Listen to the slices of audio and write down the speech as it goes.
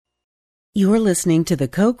You're listening to the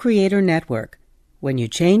Co-Creator Network. When you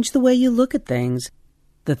change the way you look at things,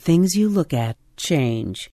 the things you look at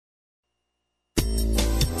change.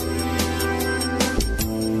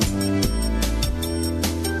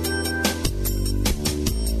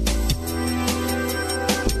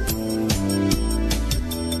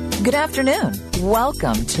 Good afternoon.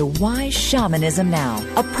 Welcome to Why Shamanism Now,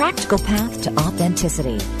 a practical path to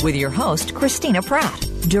authenticity with your host, Christina Pratt,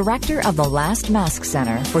 Director of the Last Mask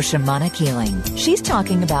Center for Shamanic Healing. She's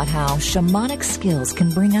talking about how shamanic skills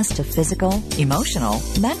can bring us to physical, emotional,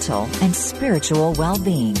 mental, and spiritual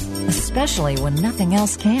well-being, especially when nothing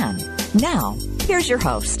else can. Now, here's your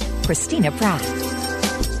host, Christina Pratt.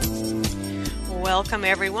 Welcome,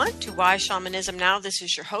 everyone, to Why Shamanism Now. This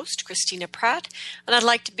is your host, Christina Pratt, and I'd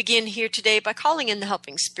like to begin here today by calling in the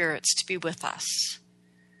helping spirits to be with us.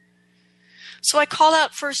 So I call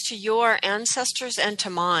out first to your ancestors and to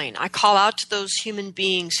mine. I call out to those human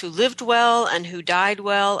beings who lived well and who died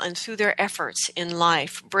well, and through their efforts in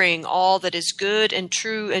life bring all that is good and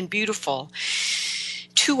true and beautiful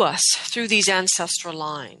to us through these ancestral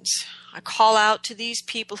lines. I call out to these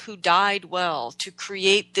people who died well to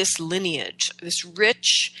create this lineage, this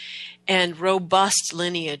rich and robust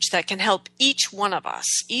lineage that can help each one of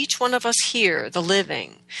us here, the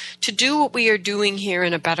living, to do what we are doing here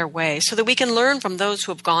in a better way so that we can learn from those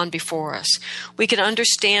who have gone before us. We can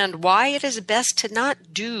understand why it is best to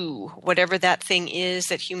not do whatever that thing is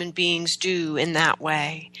that human beings do in that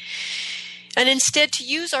way. And instead to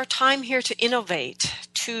use our time here to innovate,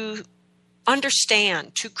 to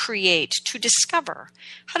understand, to create, to discover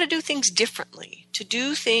how to do things differently, to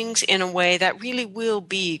do things in a way that really will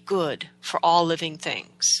be good for all living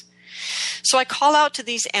things. So I call out to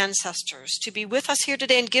these ancestors to be with us here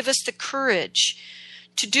today and give us the courage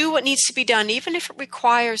to do what needs to be done, even if it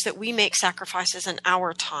requires that we make sacrifices in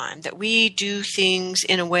our time, that we do things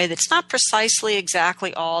in a way that's not precisely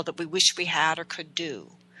exactly all that we wish we had or could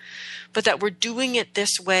do, but that we're doing it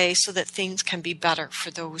this way so that things can be better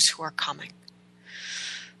for those who are coming.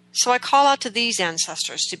 So I call out to these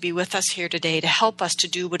ancestors to be with us here today to help us to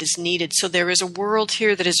do what is needed so there is a world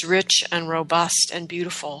here that is rich and robust and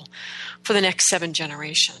beautiful for the next 7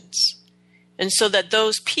 generations. And so that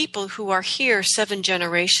those people who are here 7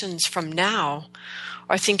 generations from now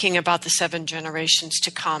are thinking about the 7 generations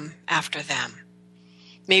to come after them.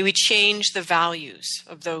 May we change the values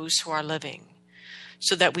of those who are living,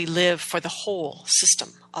 so that we live for the whole system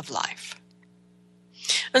of life.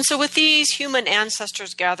 And so with these human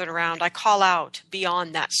ancestors gathered around, I call out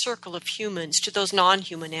beyond that circle of humans to those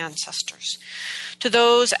non-human ancestors, to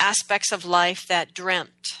those aspects of life that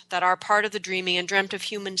are part of the dreaming and dreamt of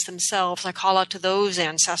humans themselves. I call out to those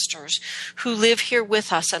ancestors who live here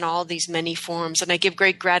with us in all these many forms, and I give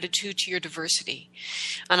great gratitude to your diversity.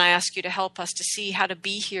 And I ask you to help us to see how to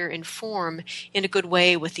be here in form in a good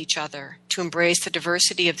way with each other, to embrace the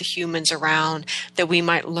diversity of the humans around, that we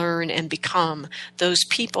might learn and become those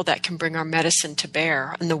people that can bring our medicine to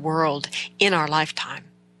bear in the world in our lifetime.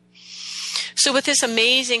 So with this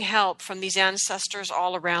amazing help from these ancestors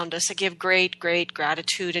all around us, I give great, great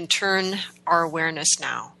gratitude and turn our awareness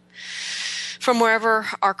now from wherever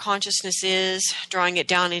our consciousness is, drawing it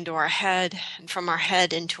down into our head, and from our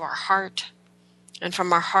head into our heart, and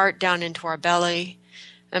from our heart down into our belly,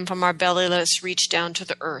 and from our belly let us reach down to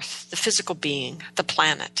the earth, the physical being, the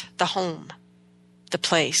planet, the home, the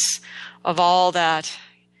place of all that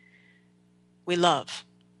we love.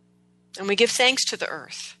 And we give thanks to the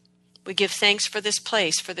earth. We give thanks for this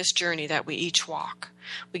place, for this journey that we each walk.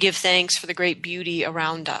 We give thanks for the great beauty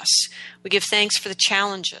around us. We give thanks for the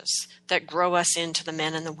challenges that grow us into the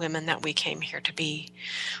men and the women that we came here to be.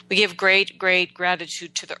 We give great, great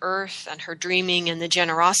gratitude to the earth and her dreaming and the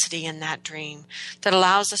generosity in that dream that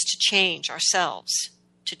allows us to change ourselves,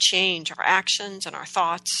 to change our actions and our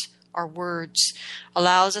thoughts, our words,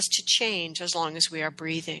 allows us to change as long as we are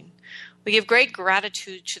breathing. We give great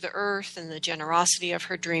gratitude to the earth and the generosity of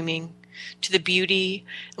her dreaming, to the beauty,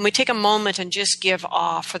 and we take a moment and just give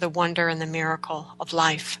awe for the wonder and the miracle of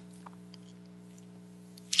life.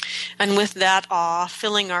 And with that awe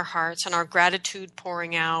filling our hearts and our gratitude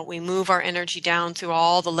pouring out, we move our energy down through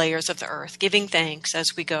all the layers of the earth, giving thanks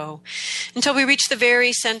as we go, until we reach the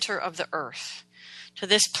very center of the earth, to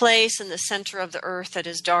this place in the center of the earth that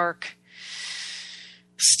is dark,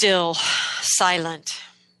 still, silent,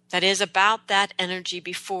 that is about that energy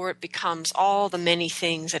before it becomes all the many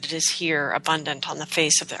things that it is here abundant on the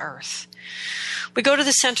face of the earth. We go to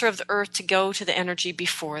the center of the earth to go to the energy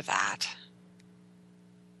before that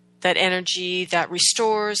energy that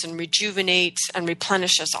restores and rejuvenates and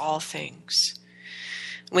replenishes all things.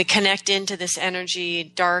 We connect into this energy,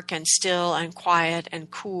 dark and still and quiet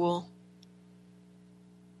and cool,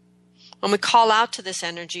 When we call out to this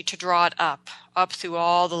energy to draw it up through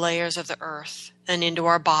all the layers of the earth and into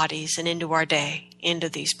our bodies and into our day, into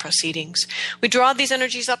these proceedings. We draw these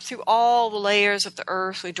energies up through all the layers of the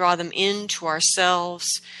earth. We draw them into ourselves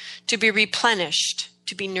to be replenished,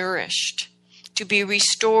 to be nourished, to be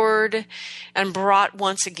restored and brought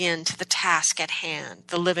once again to the task at hand,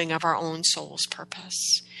 the living of our own soul's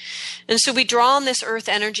purpose. And so we draw on this earth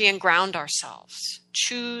energy and ground ourselves.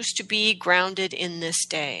 Choose to be grounded in this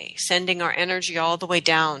day, sending our energy all the way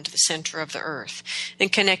down to the center of the earth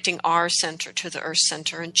and connecting our center to the earth's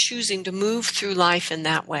center and choosing to move through life in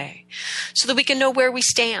that way so that we can know where we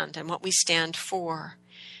stand and what we stand for.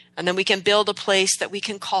 And then we can build a place that we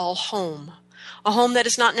can call home. A home that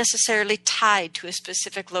is not necessarily tied to a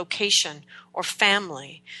specific location or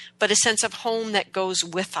family, but a sense of home that goes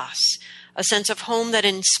with us, a sense of home that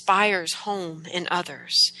inspires home in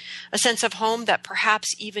others, a sense of home that perhaps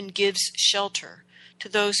even gives shelter to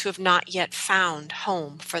those who have not yet found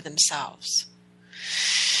home for themselves.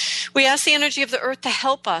 We ask the energy of the earth to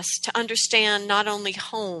help us to understand not only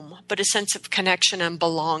home, but a sense of connection and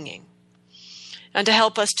belonging, and to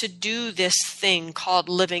help us to do this thing called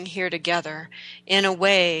living here together in a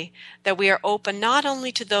way that we are open not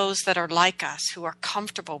only to those that are like us, who are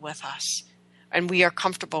comfortable with us, and we are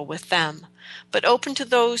comfortable with them, but open to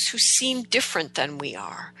those who seem different than we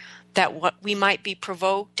are, that what we might be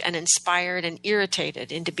provoked and inspired and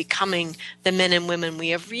irritated into becoming the men and women we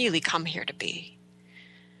have really come here to be.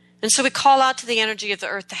 And so we call out to the energy of the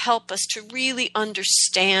earth to help us to really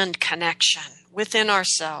understand connection within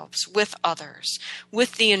ourselves, with others,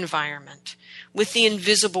 with the environment, with the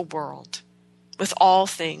invisible world, with all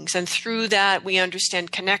things. And through that, we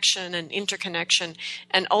understand connection and interconnection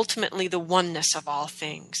and ultimately the oneness of all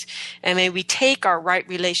things. And may we take our right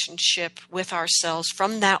relationship with ourselves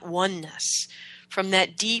from that oneness, from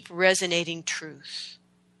that deep resonating truth,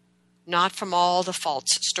 not from all the false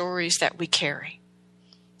stories that we carry.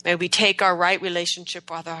 May we take our right relationship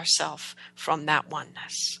with ourselves from that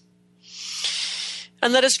oneness.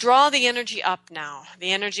 And let us draw the energy up now,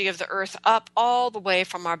 the energy of the earth up all the way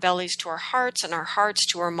from our bellies to our hearts and our hearts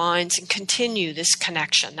to our minds, and continue this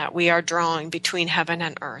connection that we are drawing between heaven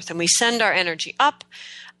and earth. And we send our energy up,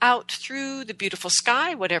 out through the beautiful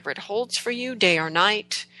sky, whatever it holds for you, day or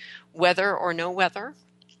night, weather or no weather.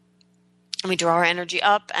 And we draw our energy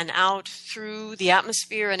up and out through the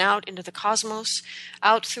atmosphere and out into the cosmos,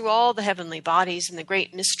 out through all the heavenly bodies and the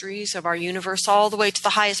great mysteries of our universe, all the way to the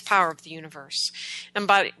highest power of the universe. And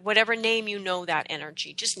by whatever name you know that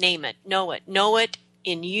energy, just name it, know it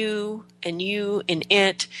in you and you in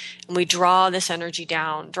it. And we draw this energy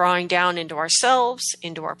down, drawing down into ourselves,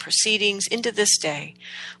 into our proceedings, into this day.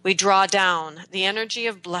 We draw down the energy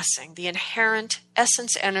of blessing, the inherent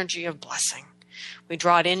essence energy of blessing. We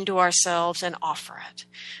draw it into ourselves and offer it.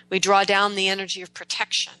 We draw down the energy of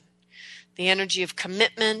protection, the energy of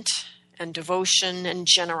commitment and devotion and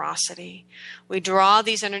generosity. We draw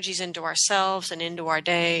these energies into ourselves and into our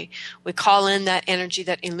day. We call in that energy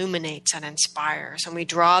that illuminates and inspires. And we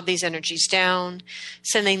draw these energies down,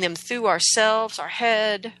 sending them through ourselves, our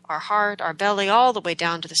head, our heart, our belly, all the way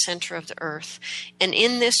down to the center of the earth. And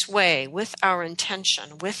in this way, with our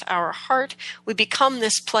intention, with our heart, we become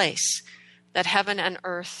this place that heaven and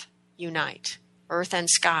earth unite. Earth and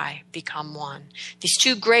sky become one. These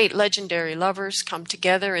two great legendary lovers come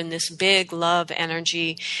together in this big love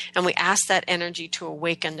energy, and we ask that energy to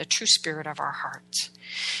awaken the true spirit of our hearts.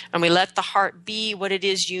 And we let the heart be what it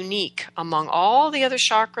is unique among all the other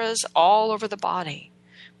chakras all over the body,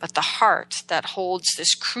 but the heart that holds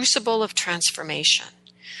this crucible of transformation,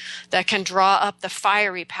 that can draw up the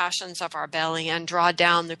fiery passions of our belly and draw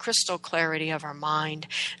down the crystal clarity of our mind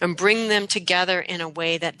and bring them together in a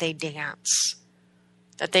way that they dance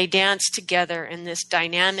together in this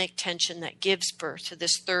dynamic tension that gives birth to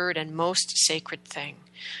this third and most sacred thing,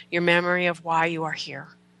 your memory of why you are here.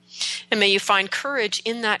 And may you find courage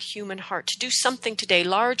in that human heart to do something today,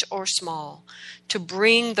 large or small, to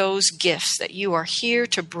bring those gifts that you are here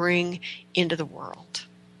to bring into the world.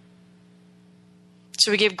 So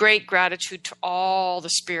we give great gratitude to all the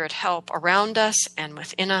spirit help around us and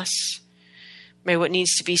within us. May what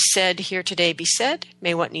needs to be said here today be said.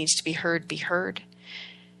 May what needs to be heard be heard.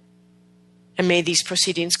 And may these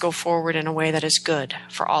proceedings go forward in a way that is good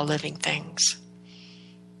for all living things.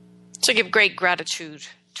 So give great gratitude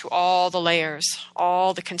to all the layers,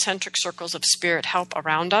 all the concentric circles of spirit help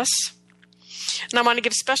around us. And I want to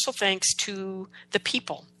give special thanks to the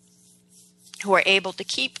people who are able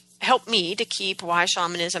to help me to keep Why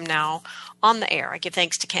Shamanism Now on the air. I give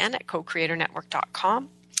thanks to Ken at CoCreatorNetwork.com.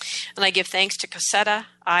 And I give thanks to Cosetta,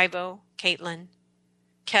 Ivo, Caitlin,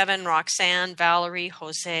 Kevin, Roxanne, Valerie,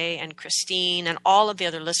 Jose, and Christine, and all of the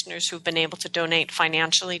other listeners who've been able to donate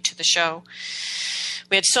financially to the show.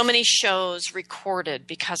 We had so many shows recorded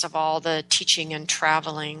because of all the teaching and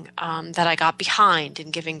traveling that I got behind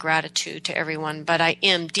in giving gratitude to everyone. But I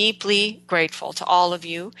am deeply grateful to all of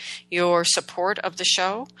you, your support of the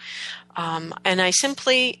show. And I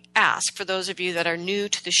simply ask for those of you that are new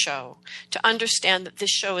to the show to understand that this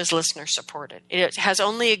show is listener supported. It has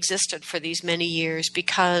only existed for these many years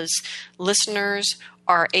because listeners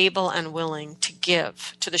are able and willing to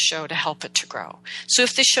give to the show to help it to grow. So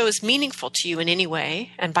if this show is meaningful to you in any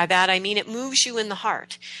way, and by that I mean it moves you in the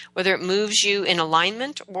heart, whether it moves you in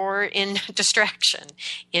alignment or in distraction,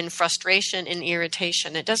 in frustration, in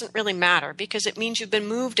irritation, it doesn't really matter because it means you've been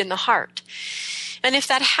moved in the heart. And if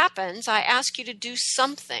that happens, I ask you to do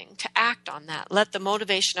something to act on that. Let the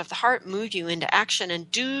motivation of the heart move you into action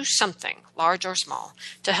and do something, large or small,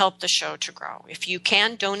 to help the show to grow. If you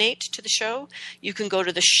can donate to the show, you can go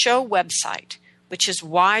to the show website, which is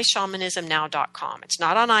whyshamanismnow.com. It's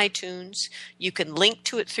not on iTunes. You can link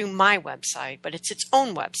to it through my website, but it's its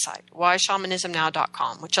own website,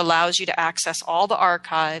 whyshamanismnow.com, which allows you to access all the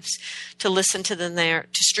archives, to listen to them there,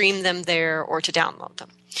 to stream them there, or to download them.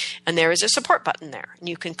 And there is a support button there. And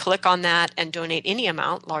you can click on that and donate any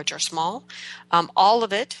amount, large or small. All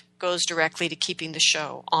of it goes directly to keeping the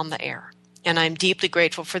show on the air. And I'm deeply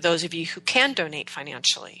grateful for those of you who can donate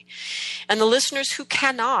financially. And the listeners who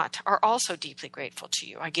cannot are also deeply grateful to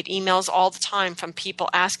you. I get emails all the time from people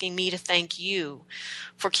asking me to thank you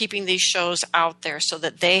for keeping these shows out there so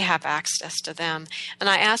that they have access to them. And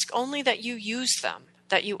I ask only that you use them,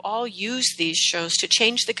 that you all use these shows to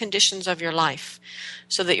change the conditions of your life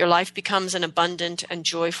so that your life becomes an abundant and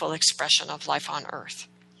joyful expression of life on earth.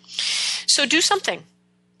 So do something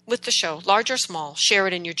with the show, large or small. Share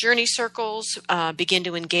it in your journey circles. Begin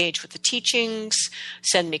to engage with the teachings.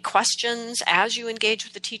 Send me questions as you engage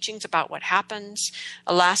with the teachings about what happens.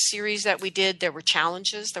 A last series that we did, there were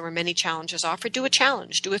challenges. There were many challenges offered. Do a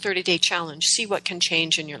challenge. Do a 30-day challenge. See what can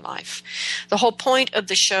change in your life. The whole point of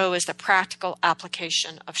the show is the practical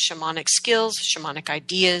application of shamanic skills, shamanic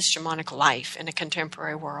ideas, shamanic life in a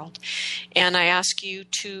contemporary world. And I ask you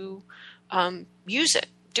to use it,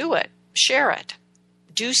 do it, share it.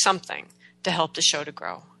 Do something to help the show to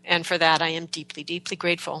grow. And for that, I am deeply, deeply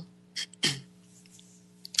grateful.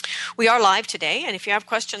 We are live today, and if you have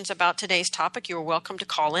questions about today's topic, you're welcome to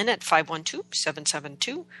call in at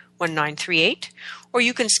 512-772-1938, or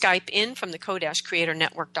you can Skype in from the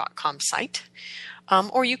co-creatornetwork.com site,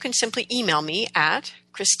 or you can simply email me at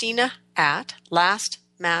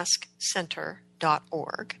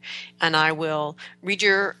Christina@lastmaskcenter.org, and I will read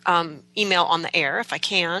your email on the air if I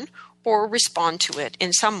can, or respond to it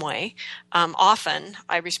in some way. Often,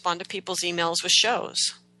 I respond to people's emails with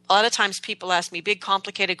shows. A lot of times people ask me big,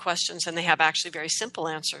 complicated questions, and they have actually very simple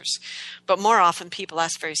answers. But more often, people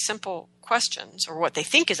ask very simple questions, or what they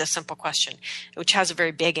think is a simple question, which has a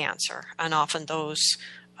very big answer. And often those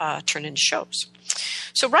turn into shows.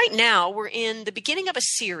 So right now, we're in the beginning of a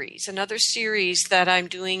series, another series that I'm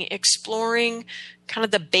doing exploring kind of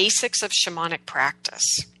the basics of shamanic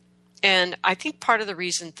practice. And I think part of the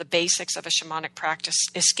reason the basics of a shamanic practice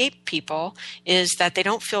escape people is that they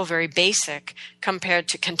don't feel very basic compared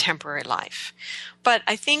to contemporary life. But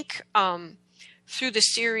I think through the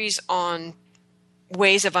series on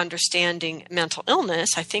ways of understanding mental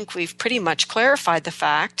illness, I think we've pretty much clarified the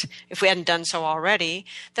fact, if we hadn't done so already,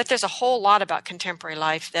 that there's a whole lot about contemporary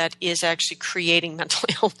life that is actually creating mental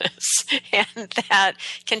illness, and that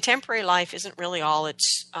contemporary life isn't really all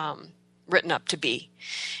it's written up to be.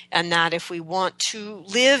 And that if we want to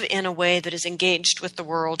live in a way that is engaged with the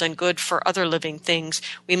world and good for other living things,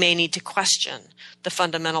 we may need to question the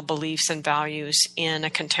fundamental beliefs and values in a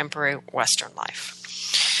contemporary Western life.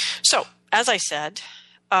 So, as I said,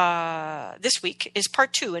 this week is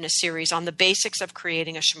part 2 in a series on the basics of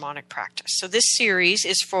creating a shamanic practice. So this series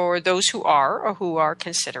is for those who are or who are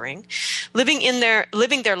considering living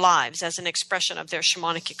their lives as an expression of their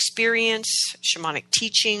shamanic experience, shamanic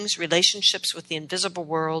teachings, relationships with the invisible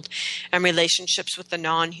world, and relationships with the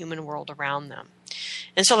non-human world around them.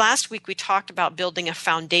 And so last week we talked about building a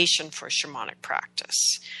foundation for shamanic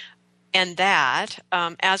practice. And that,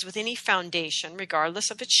 as with any foundation,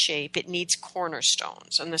 regardless of its shape, it needs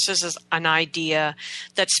cornerstones. And this is an idea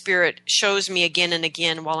that Spirit shows me again and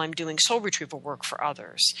again while I'm doing soul retrieval work for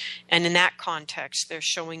others. And in that context, they're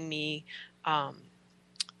showing me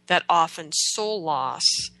that often soul loss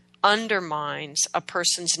undermines a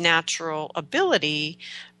person's natural ability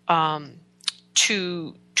to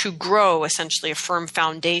grow essentially a firm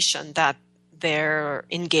foundation that their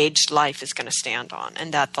engaged life is going to stand on,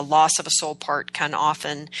 and that the loss of a soul part can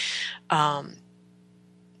often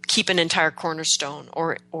keep an entire cornerstone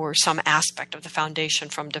or some aspect of the foundation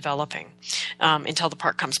from developing until the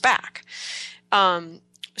part comes back.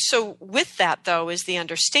 So with that, though, is the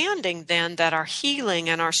understanding then that our healing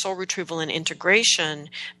and our soul retrieval and integration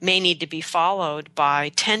may need to be followed by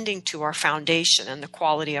tending to our foundation and the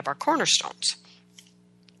quality of our cornerstones.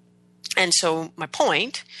 And so my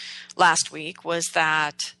point last week was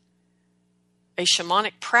that a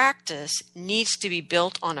shamanic practice needs to be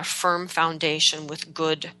built on a firm foundation with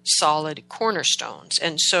good, solid cornerstones.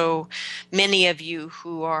 And so many of you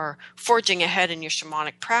who are forging ahead in your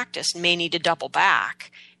shamanic practice may need to double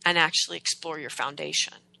back and actually explore your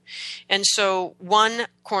foundation. And so one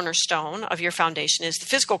cornerstone of your foundation is the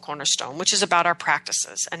physical cornerstone, which is about our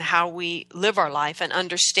practices and how we live our life, and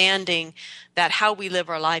understanding that how we live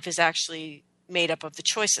our life is actually made up of the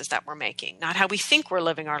choices that we're making, not how we think we're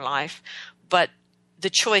living our life, but the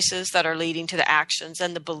choices that are leading to the actions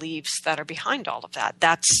and the beliefs that are behind all of that.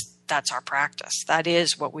 That's our practice. That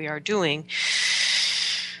is what we are doing.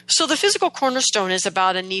 So the physical cornerstone is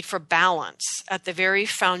about a need for balance at the very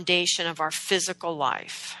foundation of our physical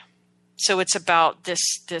life. So it's about this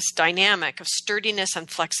dynamic of sturdiness and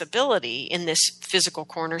flexibility in this physical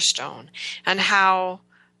cornerstone, and how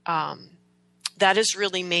that is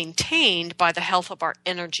really maintained by the health of our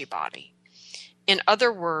energy body. In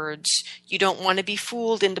other words, you don't want to be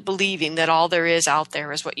fooled into believing that all there is out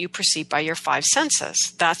there is what you perceive by your five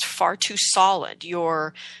senses. That's far too solid.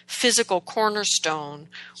 Your physical cornerstone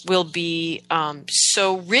will be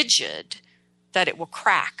so rigid that it will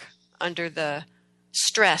crack under the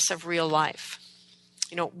stress of real life.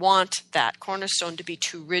 You don't want that cornerstone to be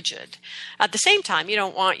too rigid. At the same time, you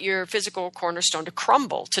don't want your physical cornerstone to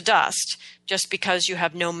crumble to dust just because you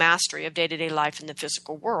have no mastery of day-to-day life in the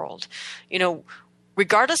physical world. You know,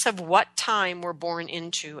 regardless of what time we're born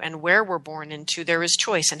into and where we're born into, there is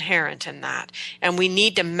choice inherent in that. And we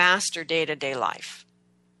need to master day-to-day life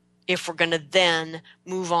if we're going to then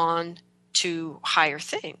move on to higher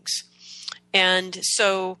things. And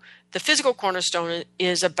so the physical cornerstone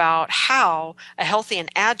is about how a healthy and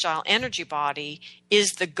agile energy body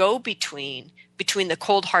is the go-between between the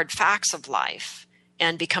cold, hard facts of life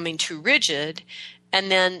and becoming too rigid, and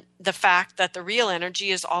then the fact that the real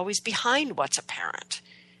energy is always behind what's apparent,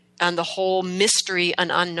 and the whole mystery and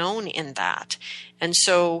unknown in that. And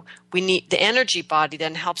so we need the energy body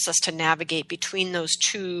then helps us to navigate between those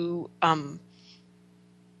two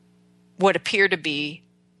what appear to be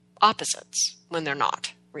opposites when they're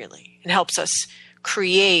not. Really. It helps us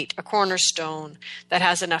create a cornerstone that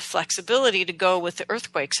has enough flexibility to go with the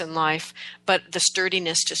earthquakes in life, but the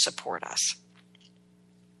sturdiness to support us.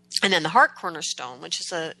 And then the heart cornerstone, which is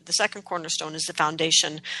the second cornerstone, is the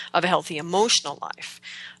foundation of a healthy emotional life.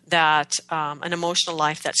 That an emotional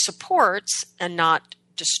life that supports and not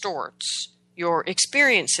distorts your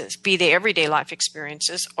experiences, be they everyday life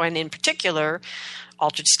experiences, and in particular,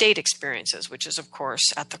 altered state experiences, which is, of course,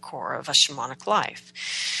 at the core of a shamanic life.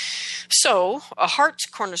 So a heart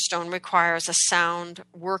cornerstone requires a sound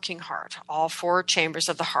working heart, all four chambers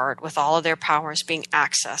of the heart with all of their powers being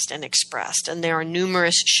accessed and expressed. And there are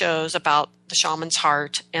numerous shows about the shaman's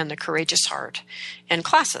heart and the courageous heart and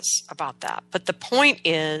classes about that. But the point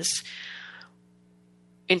is,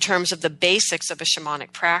 in terms of the basics of a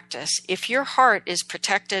shamanic practice, if your heart is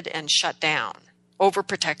protected and shut down,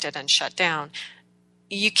 overprotected and shut down,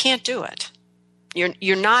 you can't do it.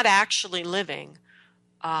 You're not actually living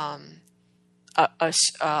a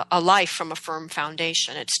life from a firm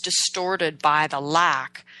foundation. It's distorted by the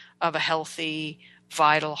lack of a healthy,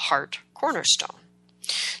 vital heart cornerstone.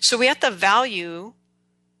 So we have to value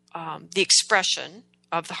the expression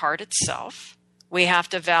of the heart itself. We have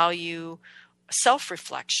to value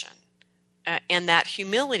self-reflection and that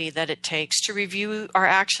humility that it takes to review our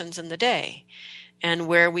actions in the day. And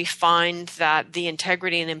where we find that the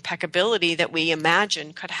integrity and impeccability that we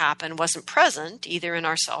imagine could happen wasn't present, either in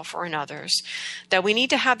ourselves or in others, that we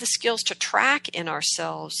need to have the skills to track in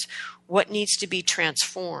ourselves what needs to be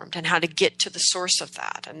transformed and how to get to the source of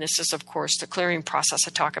that. And this is, of course, the clearing process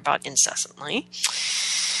I talk about incessantly.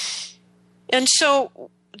 And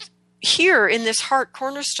so here in this heart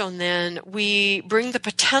cornerstone, then, we bring the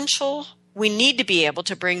potential. We need to be able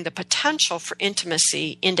to bring the potential for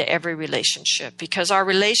intimacy into every relationship, because our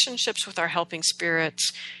relationships with our helping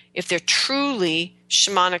spirits, if they're truly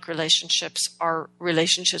shamanic relationships, are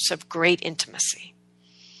relationships of great intimacy.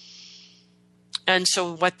 And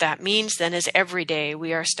so what that means then is every day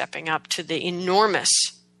we are stepping up to the enormous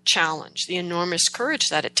challenge, the enormous courage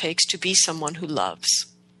that it takes to be someone who loves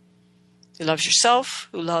yourself,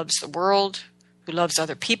 who loves the world, who loves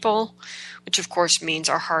other people, which of course means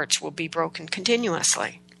our hearts will be broken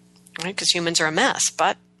continuously, right? Because humans are a mess,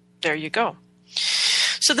 but there you go.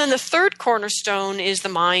 So then the third cornerstone is the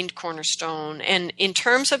mind cornerstone. And in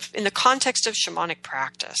the context of shamanic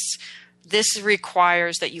practice, this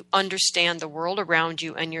requires that you understand the world around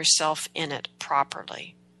you and yourself in it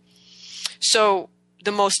properly. So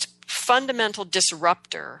the most fundamental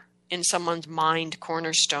disruptor in someone's mind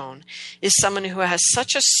cornerstone is someone who has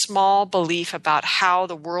such a small belief about how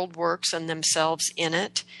the world works and themselves in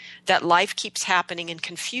it that life keeps happening and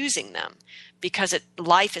confusing them because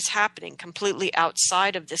life is happening completely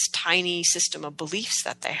outside of this tiny system of beliefs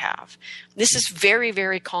that they have. This is very,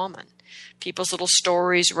 very common. People's little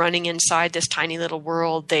stories running inside this tiny little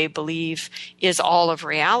world they believe is all of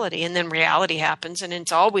reality. And then reality happens and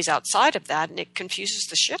it's always outside of that and it confuses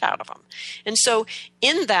the shit out of them. And so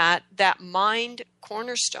in that mind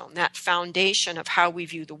cornerstone, that foundation of how we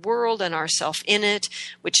view the world and ourself in it,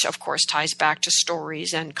 which of course ties back to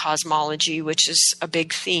stories and cosmology, which is a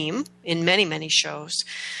big theme in many, many shows.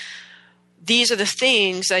 These are the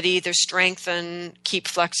things that either strengthen, keep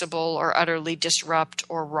flexible, or utterly disrupt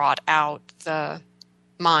or rot out the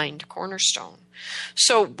mind cornerstone.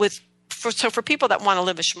 So for people that want to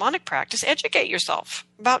live a shamanic practice, educate yourself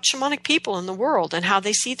about shamanic people in the world and how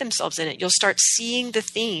they see themselves in it. You'll start seeing the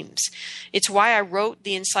themes. It's why I wrote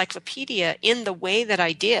the encyclopedia in the way that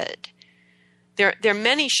I did. There are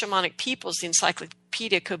many shamanic peoples the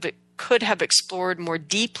encyclopedia could have explored more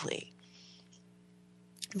deeply.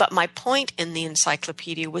 But my point in the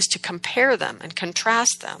encyclopedia was to compare them and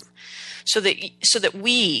contrast them so that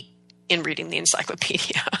we, in reading the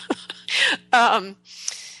encyclopedia, I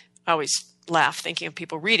always laugh thinking of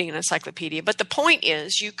people reading an encyclopedia. But the point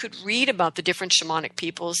is you could read about the different shamanic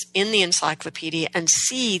peoples in the encyclopedia and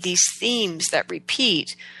see these themes that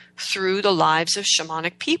repeat through the lives of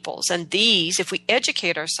shamanic peoples. And these, if we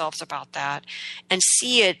educate ourselves about that and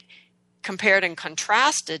see it compared and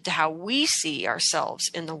contrasted to how we see ourselves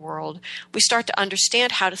in the world, we start to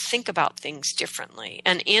understand how to think about things differently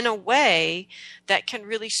and in a way that can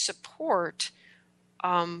really support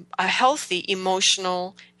a healthy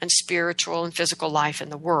emotional and spiritual and physical life in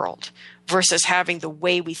the world versus having the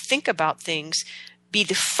way we think about things be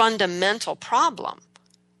the fundamental problem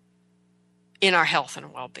in our health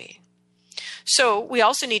and well-being. So we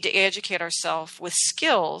also need to educate ourselves with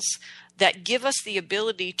skills that give us the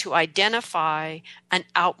ability to identify an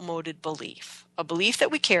outmoded belief, a belief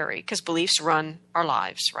that we carry, because beliefs run our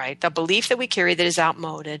lives, right? The belief that we carry that is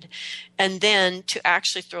outmoded, and then to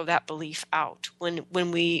actually throw that belief out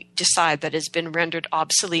when we decide that it's been rendered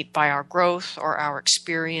obsolete by our growth or our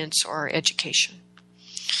experience or our education.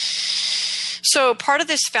 So part of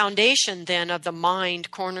this foundation then of the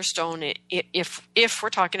mind cornerstone, if we're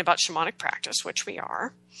talking about shamanic practice, which we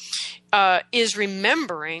are, is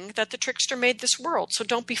remembering that the trickster made this world. So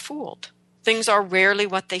don't be fooled. Things are rarely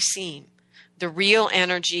what they seem. The real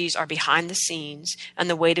energies are behind the scenes, and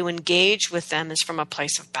the way to engage with them is from a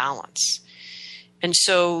place of balance. And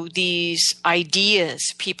so these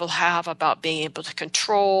ideas people have about being able to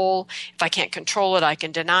control, if I can't control it, I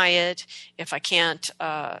can deny it. If I can't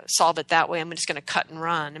solve it that way, I'm just going to cut and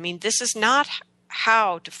run. I mean, this is not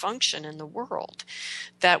how to function in the world.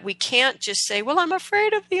 That we can't just say, well, I'm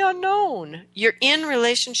afraid of the unknown. You're in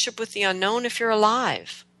relationship with the unknown if you're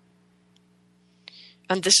alive.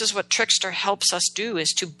 And this is what Trickster helps us do, is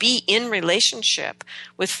to be in relationship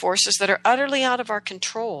with forces that are utterly out of our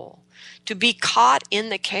control, to be caught in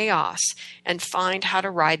the chaos and find how to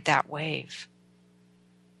ride that wave.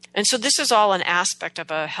 And so this is all an aspect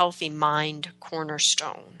of a healthy mind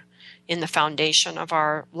cornerstone in the foundation of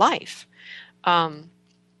our life. And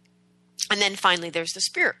then finally, there's the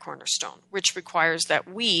spirit cornerstone, which requires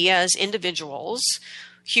that we as individuals,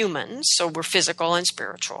 humans, so we're physical and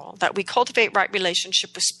spiritual, that we cultivate right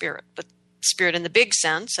relationship with spirit, but spirit in the big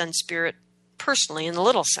sense and spirit personally in the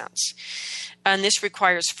little sense. And this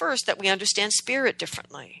requires first that we understand spirit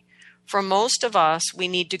differently. For most of us, we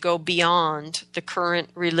need to go beyond the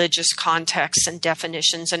current religious contexts and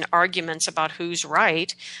definitions and arguments about who's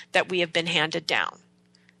right that we have been handed down.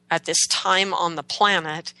 At this time on the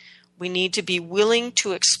planet, we need to be willing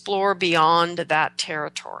to explore beyond that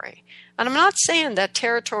territory. And I'm not saying that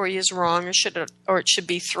territory is wrong or it should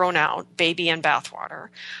be thrown out, baby and bathwater.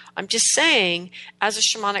 I'm just saying, as a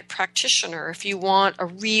shamanic practitioner, if you want a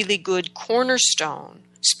really good cornerstone,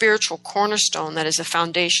 spiritual cornerstone that is a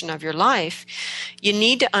foundation of your life, you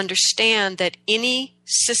need to understand that any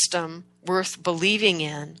system worth believing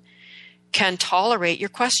in can tolerate your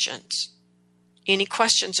questions. Any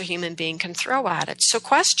questions a human being can throw at it. So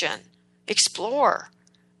question, explore,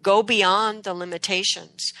 go beyond the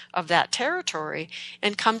limitations of that territory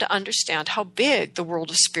and come to understand how big the world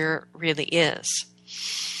of spirit really is.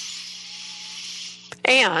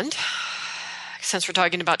 And since we're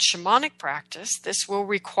talking about shamanic practice, this will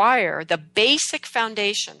require the basic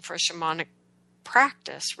foundation for a shamanic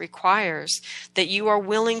practice requires that you are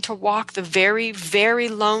willing to walk the very, very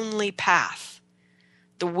lonely path,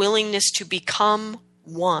 the willingness to become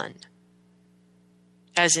one,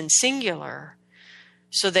 as in singular,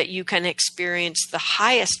 so that you can experience the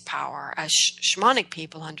highest power, as shamanic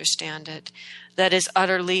people understand it, that is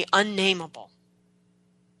utterly unnameable.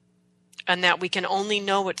 And that we can only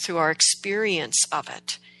know it through our experience of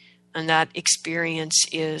it. And that experience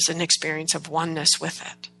is an experience of oneness with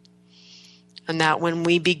it. And that when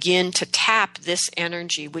we begin to tap this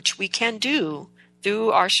energy, which we can do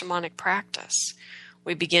through our shamanic practice,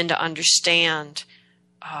 we begin to understand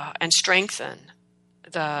and strengthen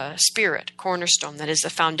the spirit cornerstone that is the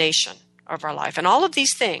foundation of our life. And all of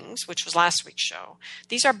these things, which was last week's show,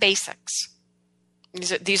 these are basics.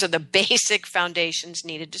 These are the basic foundations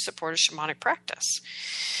needed to support a shamanic practice.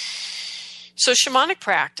 So shamanic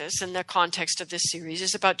practice, in the context of this series,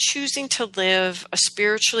 is about choosing to live a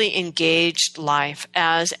spiritually engaged life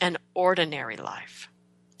as an ordinary life,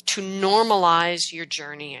 to normalize your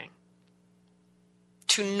journeying,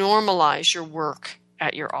 to normalize your work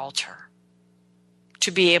at your altar,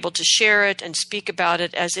 to be able to share it and speak about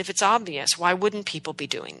it as if it's obvious. Why wouldn't people be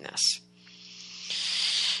doing this?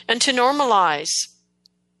 And to normalize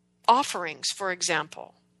offerings, for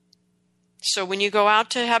example. So when you go out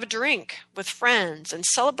to have a drink with friends and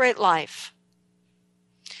celebrate life,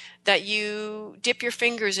 that you dip your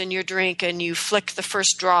fingers in your drink and you flick the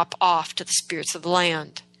first drop off to the spirits of the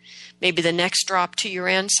land, maybe the next drop to your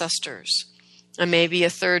ancestors, and maybe a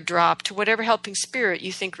third drop to whatever helping spirit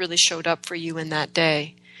you think really showed up for you in that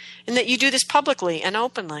day. And that you do this publicly and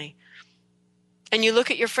openly. And you look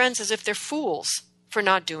at your friends as if they're fools for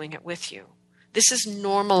not doing it with you. This is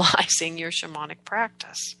normalizing your shamanic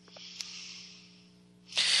practice.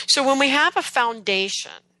 So when we have a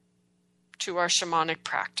foundation to our shamanic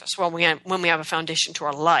practice, when we have a foundation to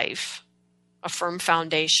our life, a firm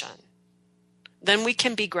foundation, then we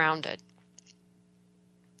can be grounded.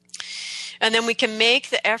 And then we can make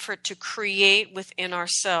the effort to create within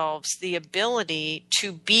ourselves the ability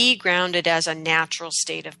to be grounded as a natural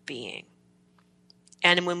state of being.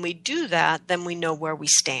 And when we do that, then we know where we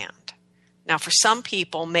stand. Now, for some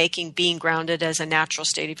people, being grounded as a natural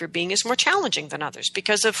state of your being is more challenging than others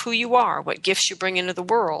because of who you are, what gifts you bring into the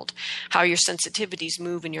world, how your sensitivities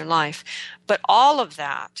move in your life. But all of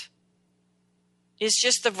that is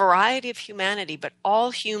just the variety of humanity. But all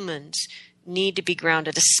humans need to be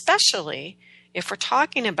grounded, especially if we're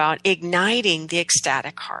talking about igniting the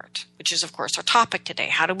ecstatic heart, which is, of course, our topic today.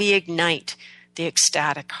 How do we ignite the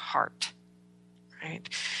ecstatic heart? Right?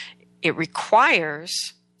 It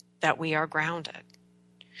requires that we are grounded.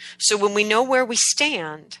 So when we know where we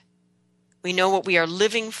stand, we know what we are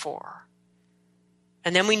living for,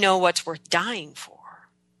 and then we know what's worth dying for.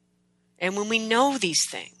 And when we know these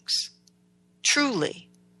things, truly,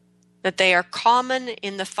 that they are common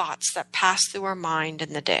in the thoughts that pass through our mind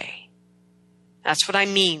in the day. That's what I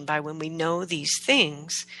mean by when we know these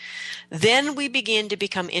things, then we begin to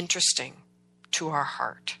become interesting to our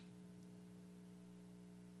heart.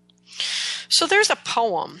 So there's a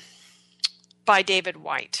poem by David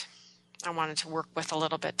Whyte I wanted to work with a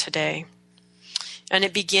little bit today. And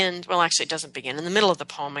it begins, well, actually it doesn't begin. In the middle of the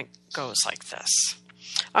poem, it goes like this.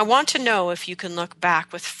 I want to know if you can look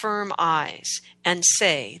back with firm eyes and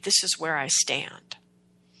say, this is where I stand.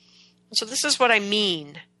 So this is what I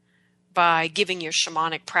mean by giving your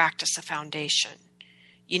shamanic practice a foundation.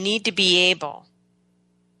 You need to be able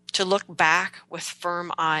to look back with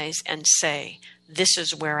firm eyes and say, this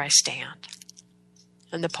is where I stand.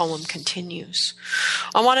 And the poem continues.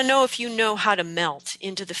 I want to know if you know how to melt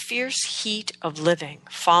into the fierce heat of living,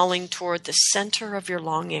 falling toward the center of your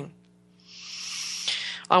longing.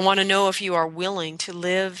 I want to know if you are willing to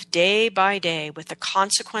live day by day with the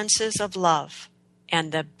consequences of love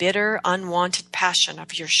and the bitter, unwanted passion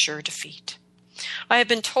of your sure defeat. I have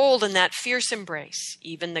been told in that fierce embrace,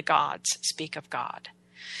 even the gods speak of God.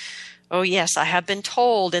 Oh yes, I have been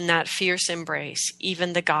told in that fierce embrace,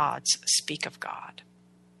 even the gods speak of God.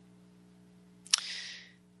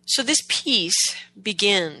 So this piece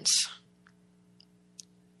begins,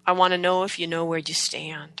 I want to know if you know where you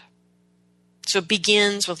stand. So it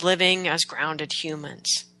begins with living as grounded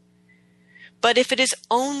humans. But if it is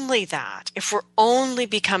only that, if we're only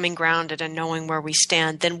becoming grounded and knowing where we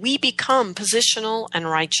stand, then we become positional and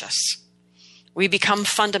righteous. We become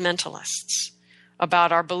fundamentalists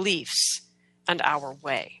about our beliefs and our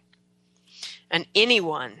way. And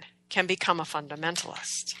anyone can become a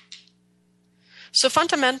fundamentalist. So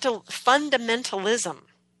fundamentalism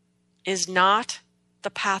is not the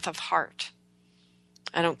path of heart.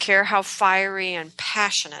 I don't care how fiery and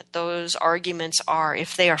passionate those arguments are.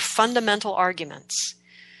 If they are fundamental arguments,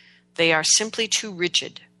 they are simply too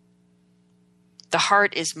rigid. The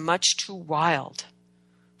heart is much too wild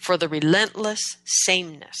for the relentless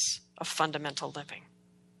sameness of fundamental living.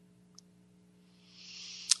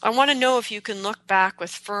 I want to know if you can look back with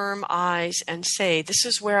firm eyes and say, this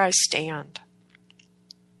is where I stand.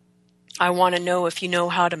 I want to know if you know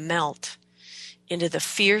how to melt into the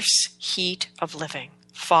fierce heat of living,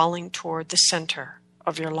 falling toward the center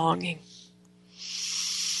of your longing.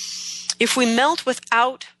 If we melt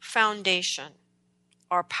without foundation,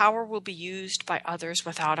 our power will be used by others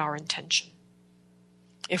without our intention.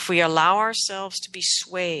 If we allow ourselves to be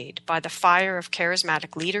swayed by the fire of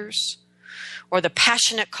charismatic leaders, or the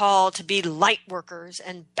passionate call to be light workers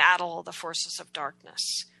and battle the forces of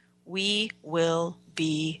darkness, we will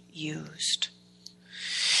be used.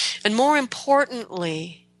 And more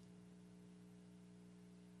importantly,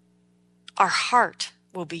 our heart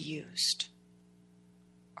will be used.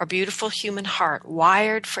 Our beautiful human heart,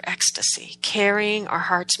 wired for ecstasy, carrying our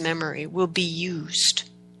heart's memory, will be used.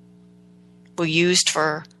 Will be used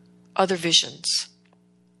for other visions,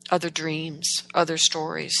 other dreams, other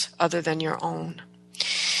stories, other than your own.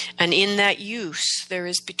 And in that use, there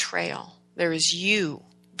is betrayal. There is you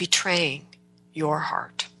betraying your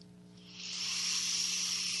heart.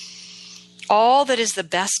 All that is the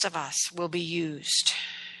best of us will be used,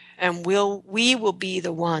 and we will be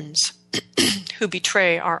the ones who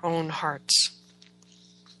betray our own hearts.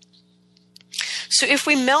 So if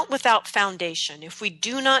we melt without foundation, if we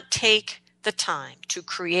do not take the time to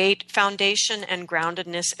create foundation and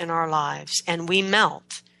groundedness in our lives, and we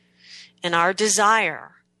melt in our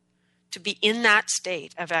desire to be in that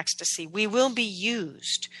state of ecstasy, we will be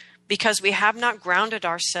used because we have not grounded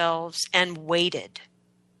ourselves and waited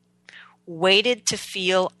to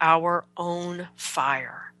feel our own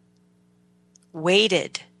fire,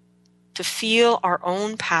 waited to feel our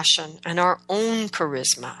own passion and our own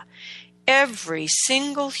charisma. Every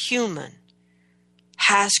single human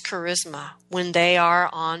has charisma when they are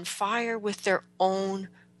on fire with their own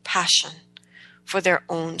passion for their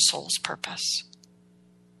own soul's purpose.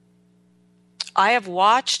 I have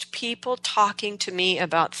watched people talking to me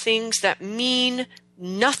about things that mean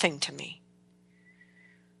nothing to me,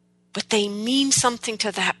 but they mean something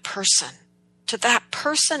to that person. To that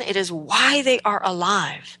person, it is why they are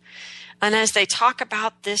alive. And as they talk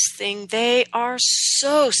about this thing, they are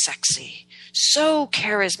so sexy, so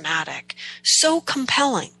charismatic, so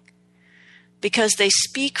compelling, because they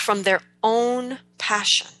speak from their own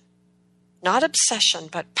passion, not obsession,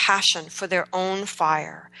 but passion for their own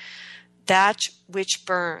fire, that which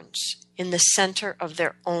burns in the center of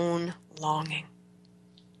their own longing.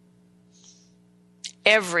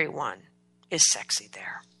 Everyone is sexy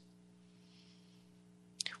there.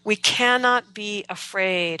 We cannot be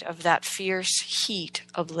afraid of that fierce heat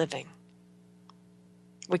of living.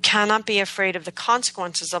 We cannot be afraid of the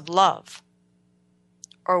consequences of love,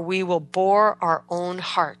 or we will bore our own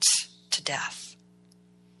hearts to death.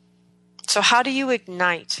 So how do you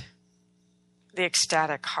ignite the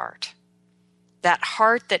ecstatic heart? That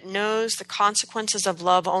heart that knows the consequences of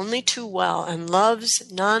love only too well and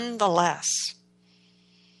loves nonetheless.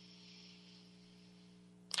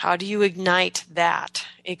 How do you ignite that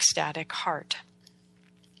ecstatic heart?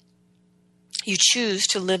 You choose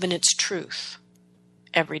to live in its truth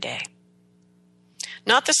every day.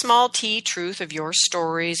 Not the small t truth of your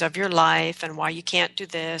stories of your life and why you can't do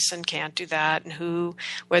this and can't do that and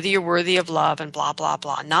whether you're worthy of love and blah, blah,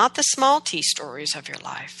 blah. Not the small t stories of your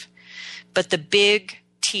life, but the big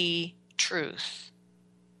T truth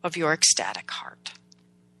of your ecstatic heart.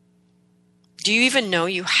 Do you even know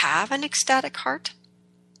you have an ecstatic heart?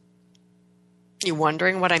 You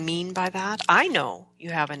wondering what I mean by that? I know you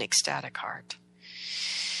have an ecstatic heart.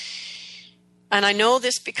 And I know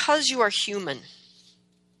this because you are human.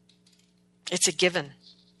 It's a given.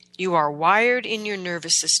 You are wired in your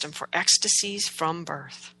nervous system for ecstasies from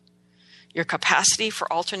birth. Your capacity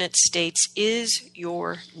for alternate states is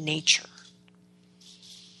your nature.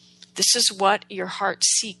 This is what your heart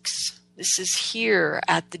seeks. This is here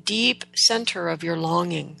at the deep center of your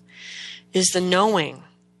longing, is the knowing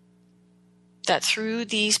that through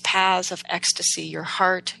these paths of ecstasy, your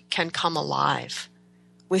heart can come alive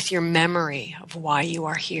with your memory of why you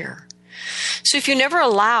are here. So if you never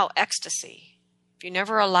allow ecstasy, if you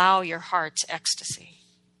never allow your heart's ecstasy,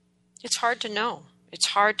 it's hard to know. It's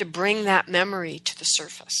hard to bring that memory to the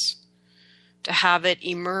surface. to have it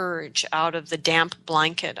emerge out of the damp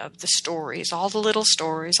blanket of the stories, all the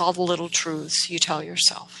little truths you tell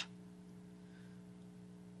yourself.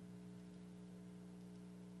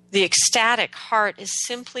 The ecstatic heart is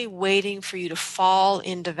simply waiting for you to fall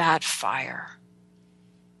into that fire,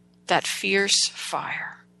 that fierce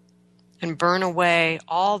fire, and burn away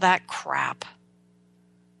all that crap,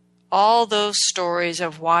 all those stories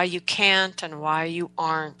of why you can't and why you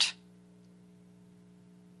aren't.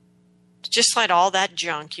 Just like all that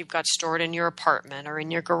junk you've got stored in your apartment or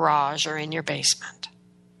in your garage or in your basement.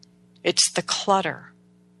 It's the clutter.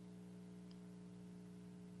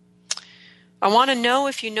 I want to know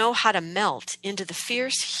if you know how to melt into the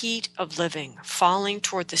fierce heat of living, falling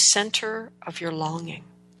toward the center of your longing.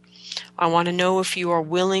 I want to know if you are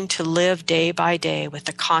willing to live day by day with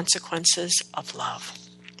the consequences of love.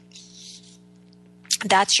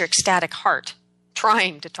 That's your ecstatic heart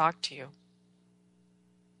trying to talk to you.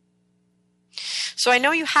 So I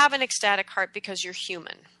know you have an ecstatic heart because you're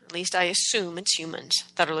human. At least I assume it's humans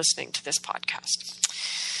that are listening to this podcast.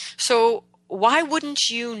 So why wouldn't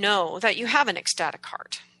you know that you have an ecstatic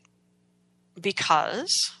heart?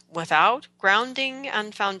 Because without grounding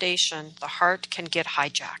and foundation, the heart can get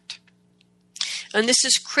hijacked. And this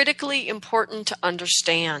is critically important to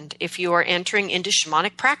understand if you are entering into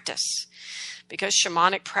shamanic practice, because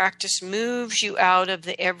shamanic practice moves you out of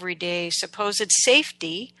the everyday supposed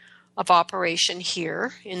safety of operation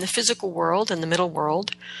here in the physical world and the middle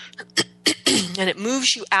world, and it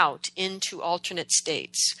moves you out into alternate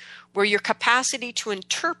states where your capacity to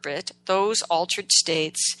interpret those altered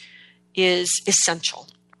states is essential.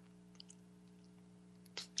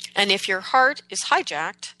 And if your heart is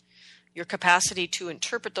hijacked, your capacity to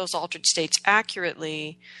interpret those altered states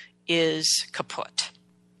accurately is kaput.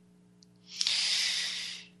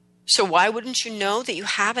 So why wouldn't you know that you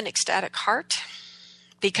have an ecstatic heart?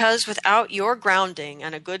 Because without your grounding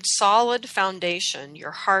and a good solid foundation,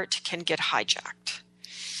 your heart can get hijacked.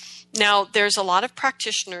 Now, there's a lot of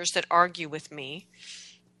practitioners that argue with me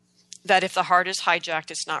that if the heart is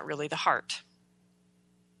hijacked, it's not really the heart.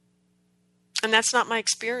 And that's not my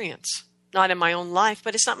experience. Not in my own life,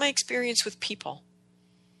 but it's not my experience with people.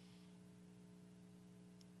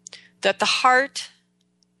 That the heart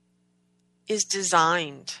is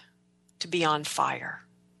designed to be on fire.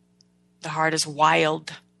 The heart is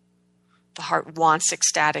wild. The heart wants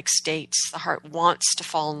ecstatic states. The heart wants to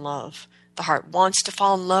fall in love. The heart wants to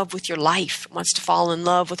fall in love with your life. It wants to fall in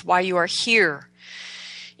love with why you are here.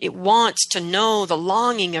 It wants to know the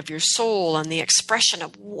longing of your soul and the expression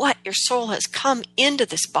of what your soul has come into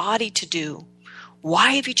this body to do.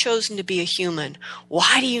 Why have you chosen to be a human?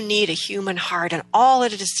 Why do you need a human heart and all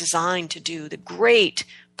that it is designed to do? The great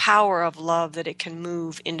power of love that it can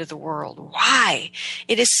move into the world. Why?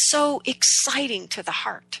 It is so exciting to the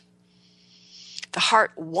heart. The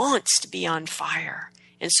heart wants to be on fire.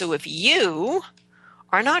 And so if you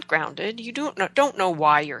are not grounded, you don't know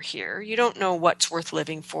why you're here, you don't know what's worth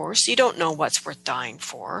living for, so you don't know what's worth dying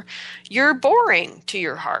for, you're boring to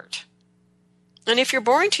your heart. And if you're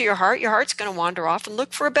boring to your heart's going to wander off and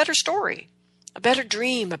look for a better story, a better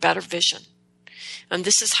dream, a better vision. And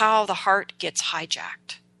this is how the heart gets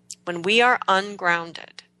hijacked. When we are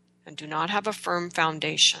ungrounded and do not have a firm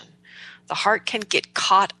foundation, the heart can get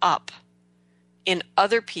caught up in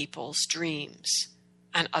other people's dreams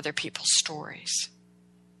and other people's stories.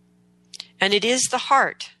 And it is the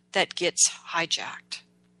heart that gets hijacked.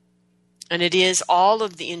 And it is all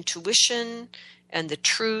of the intuition and the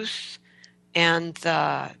truth and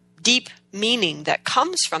the deep meaning that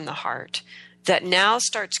comes from the heart that now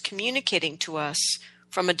starts communicating to us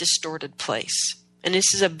from a distorted place. And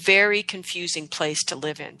this is a very confusing place to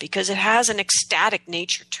live in because it has an ecstatic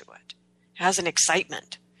nature to it. It has an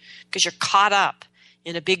excitement because you're caught up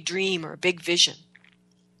in a big dream or a big vision.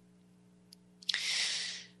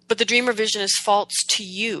 But the dream or vision is false to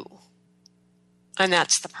you. And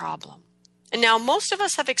that's the problem. And now most of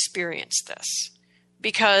us have experienced this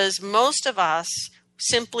because most of us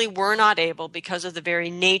simply were not able, because of the very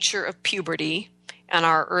nature of puberty and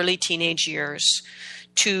our early teenage years,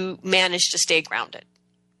 to manage to stay grounded.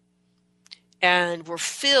 And we're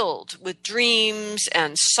filled with dreams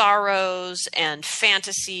and sorrows and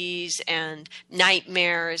fantasies and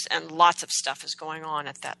nightmares, and lots of stuff is going on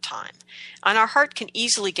at that time. And our heart can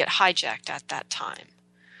easily get hijacked at that time.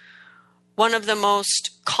 One of the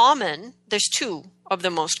most common, there's two of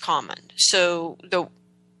the most common. So the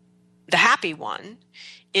happy one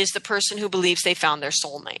is the person who believes they found their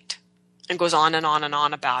soulmate and goes on and on and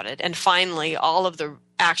on about it. And finally, all of the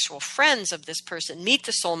actual friends of this person meet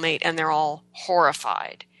the soulmate and they're all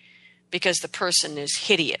horrified because the person is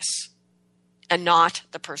hideous and not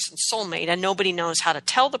the person's soulmate. And nobody knows how to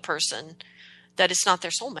tell the person that it's not their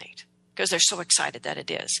soulmate because they're so excited that it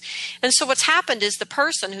is. And so what's happened is the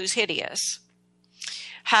person who's hideous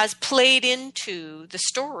has played into the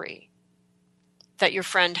story that your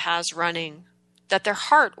friend has running, that their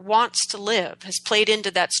heart wants to live, has played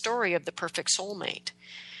into that story of the perfect soulmate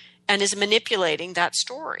and is manipulating that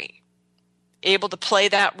story, able to play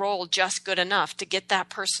that role just good enough to get that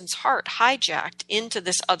person's heart hijacked into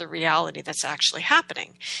this other reality that's actually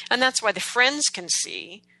happening. And that's why the friends can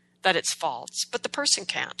see that it's false, but the person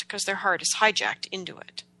can't because their heart is hijacked into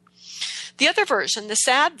it. The other version, the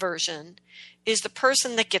sad version, is the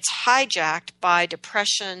person that gets hijacked by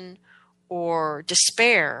depression or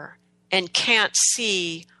despair and can't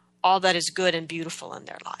see all that is good and beautiful in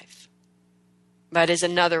their life. That is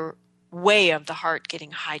another way of the heart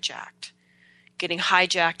getting hijacked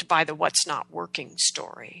by the what's not working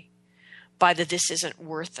story, by the this isn't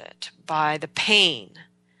worth it, by the pain.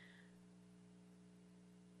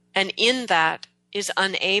 And in that is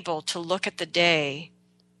unable to look at the day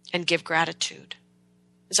and give gratitude,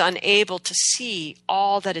 is unable to see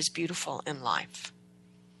all that is beautiful in life.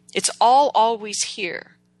 It's all always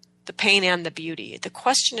here, the pain and the beauty. The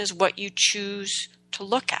question is what you choose to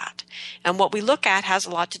look at. And what we look at has a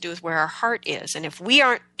lot to do with where our heart is. And if we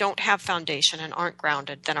don't have foundation and aren't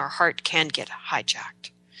grounded, then our heart can get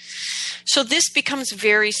hijacked. So this becomes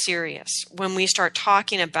very serious when we start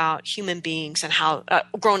talking about human beings and how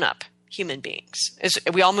grown-up human beings.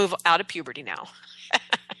 We all move out of puberty now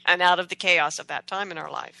and out of the chaos of that time in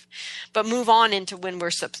our life, but move on into when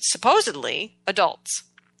we're supposedly adults.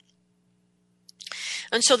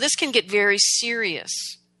 And so this can get very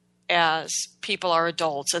serious as people are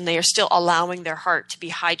adults and they are still allowing their heart to be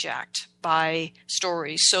hijacked by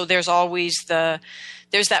stories. So there's always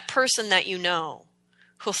there's that person that you know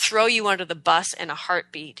who'll throw you under the bus in a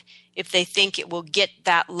heartbeat if they think it will get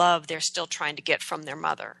that love they're still trying to get from their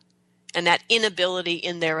mother. And that inability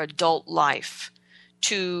in their adult life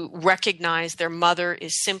to recognize their mother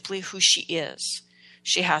is simply who she is.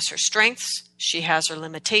 She has her strengths, she has her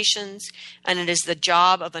limitations, and it is the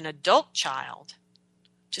job of an adult child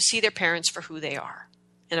to see their parents for who they are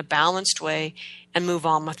in a balanced way and move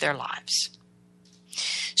on with their lives.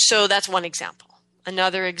 So that's one example.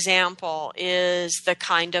 Another example is the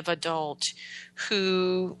kind of adult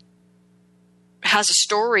who has a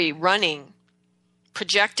story running,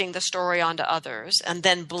 projecting the story onto others, and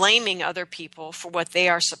then blaming other people for what they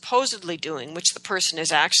are supposedly doing, which the person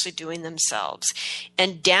is actually doing themselves,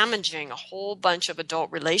 and damaging a whole bunch of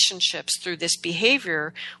adult relationships through this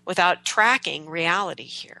behavior without tracking reality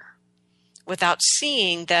here, without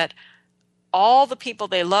seeing that all the people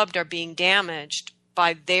they loved are being damaged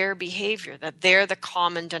by their behavior, that they're the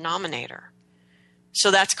common denominator. So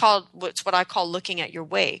that's what I call looking at your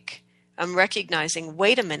wake. I'm recognizing,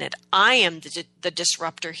 wait a minute, I am the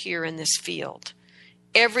disruptor here in this field.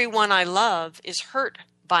 Everyone I love is hurt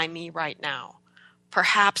by me right now.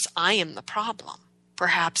 Perhaps I am the problem.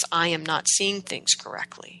 Perhaps I am not seeing things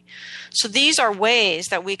correctly. So these are ways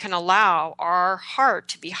that we can allow our heart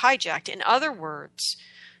to be hijacked. In other words,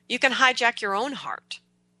 you can hijack your own heart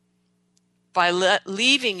by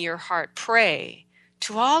leaving your heart prey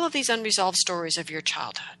to all of these unresolved stories of your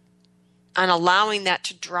childhood and allowing that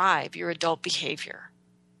to drive your adult behavior.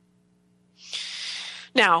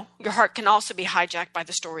 Now, your heart can also be hijacked by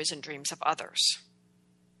the stories and dreams of others.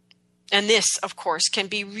 And this, of course, can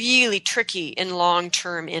be really tricky in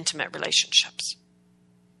long-term intimate relationships,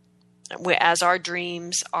 as our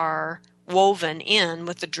dreams are woven in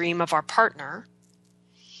with the dream of our partner,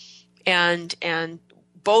 and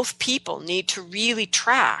both people need to really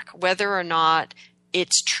track whether or not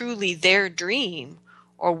it's truly their dream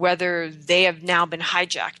or whether they have now been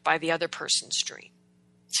hijacked by the other person's dream.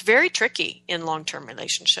 It's very tricky in long-term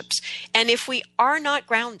relationships. And if we are not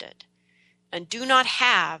grounded and do not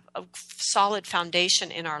have a solid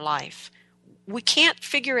foundation in our life, we can't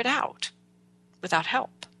figure it out without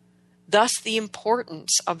help. Thus, the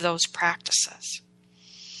importance of those practices.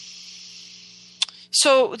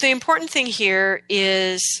 So the important thing here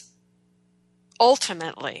is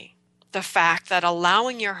ultimately the fact that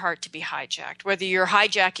allowing your heart to be hijacked, whether you're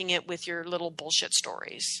hijacking it with your little bullshit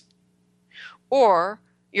stories or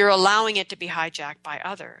you're allowing it to be hijacked by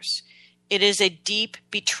others, it is a deep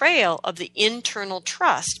betrayal of the internal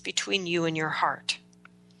trust between you and your heart.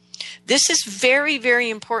 This is very, very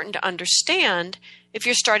important to understand if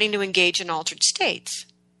you're starting to engage in altered states,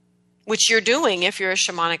 which you're doing if you're a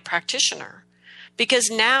shamanic practitioner.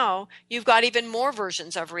 Because now you've got even more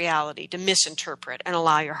versions of reality to misinterpret and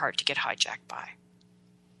allow your heart to get hijacked by.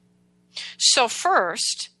 So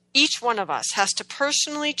first, Each one of us has to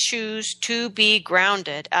personally choose to be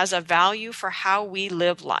grounded as a value for how we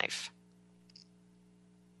live life.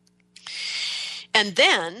 And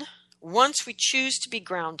then, once we choose to be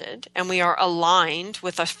grounded and we are aligned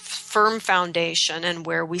with a firm foundation and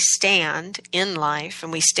where we stand in life,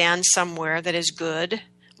 and we stand somewhere that is good,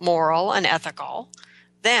 moral, and ethical,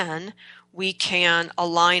 then we can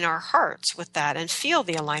align our hearts with that and feel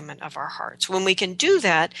the alignment of our hearts. When we can do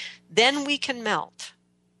that, then we can melt.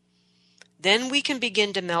 Then we can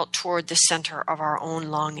begin to melt toward the center of our own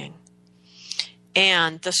longing.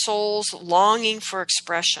 And the soul's longing for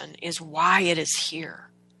expression is why it is here.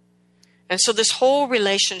 And so this whole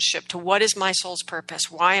relationship to what is my soul's purpose,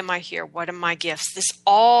 why am I here, what are my gifts, this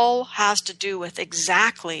all has to do with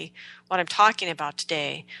exactly what I'm talking about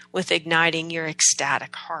today, with igniting your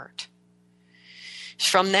ecstatic heart.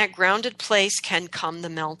 From that grounded place can come the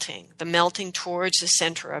melting towards the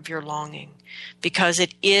center of your longing, because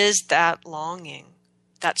it is that longing,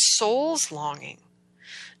 that soul's longing,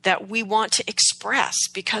 that we want to express,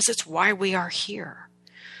 because it's why we are here.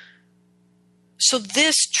 So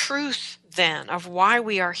this truth then of why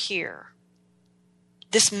we are here,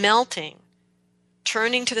 this melting,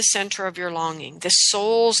 turning to the center of your longing, this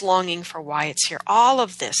soul's longing for why it's here, all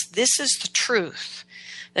of this is the truth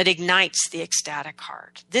that ignites the ecstatic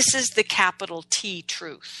heart. This is the capital T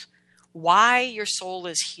truth, why your soul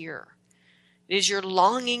is here. It is your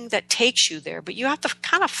longing that takes you there, but you have to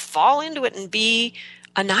kind of fall into it and be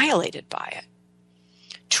annihilated by it.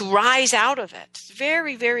 To rise out of it,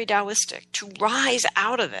 very, very Taoistic, to rise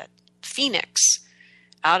out of it, phoenix,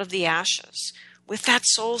 out of the ashes, with that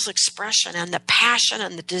soul's expression and the passion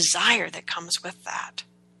and the desire that comes with that.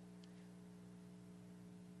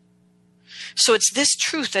 So it's this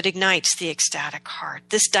truth that ignites the ecstatic heart,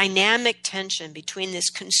 this dynamic tension between this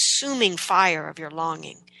consuming fire of your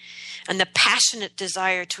longing and the passionate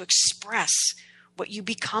desire to express what you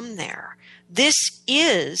become there. This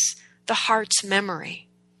is the heart's memory.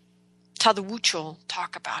 Tadu Wuchul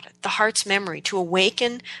talk about it, the heart's memory, to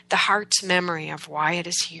awaken the heart's memory of why it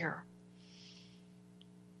is here.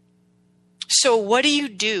 So what do you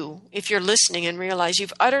do if you're listening and realize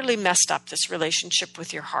you've utterly messed up this relationship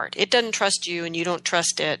with your heart? It doesn't trust you and you don't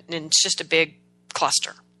trust it, and it's just a big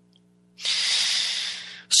cluster.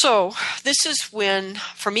 So this is when,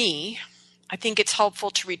 for me, I think it's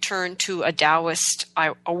helpful to return to a Taoist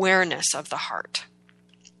awareness of the heart.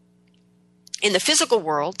 In the physical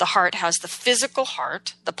world, the heart has the physical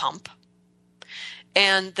heart, the pump,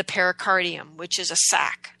 and the pericardium, which is a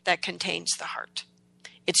sac that contains the heart.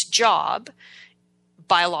 Its job,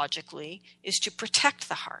 biologically, is to protect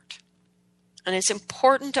the heart. And it's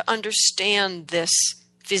important to understand this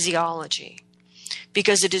physiology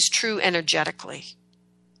because it is true energetically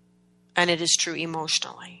and it is true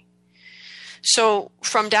emotionally. So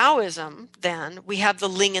from Taoism, then, we have the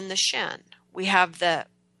Ling and the Shen. We have the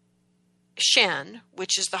Shen,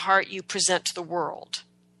 which is the heart you present to the world.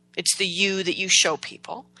 It's the you that you show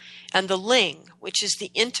people. And the Ling, which is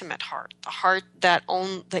the intimate heart, the heart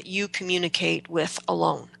that you communicate with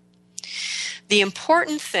alone. The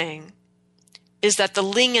important thing is that the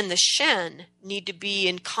Ling and the Shen need to be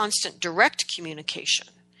in constant direct communication.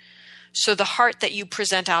 So the heart that you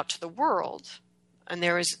present out to the world, and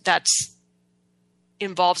that's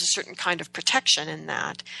involves a certain kind of protection in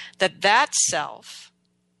that self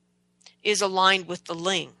is aligned with the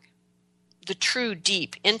Ling, the true,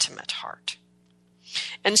 deep, intimate heart.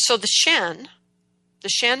 And so the Shen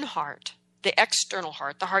heart, the external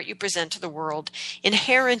heart, the heart you present to the world,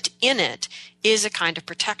 inherent in it is a kind of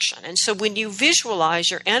protection. And so when you visualize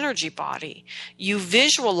your energy body, you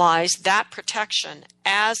visualize that protection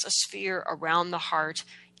as a sphere around the heart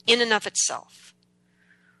in and of itself.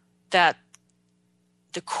 That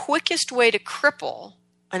the quickest way to cripple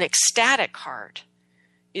an ecstatic heart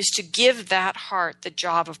is to give that heart the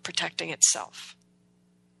job of protecting itself.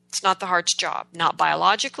 It's not the heart's job, not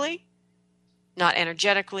biologically, not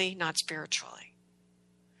energetically, not spiritually.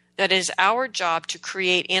 That is our job to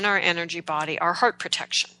create in our energy body our heart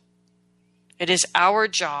protection. It is our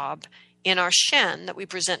job in our Shen that we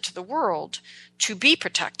present to the world to be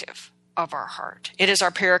protective of our heart. It is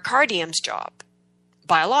our pericardium's job,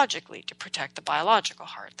 biologically, to protect the biological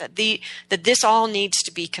heart. That this all needs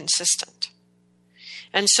to be consistent.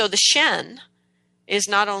 And so the Shen is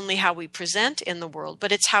not only how we present in the world,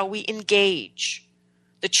 but it's how we engage,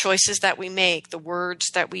 the choices that we make, the words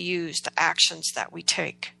that we use, the actions that we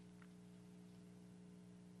take.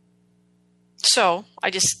 So I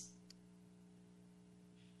just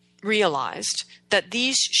realized that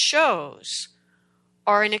these shows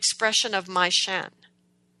are an expression of my Shen.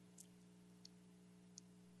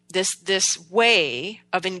 this way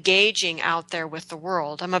of engaging out there with the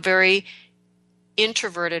world. I'm a very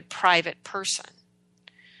introverted, private person.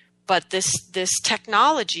 But this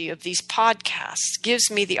technology of these podcasts gives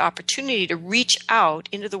me the opportunity to reach out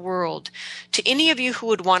into the world to any of you who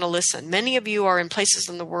would want to listen. Many of you are in places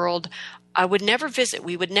in the world I would never visit.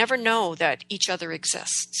 We would never know that each other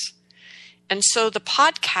exists. And so the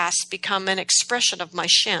podcasts become an expression of my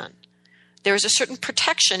Shen. There is a certain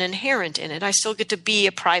protection inherent in it. I still get to be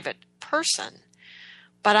a private person,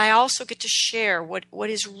 but I also get to share what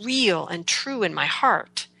is real and true in my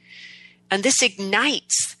heart. And this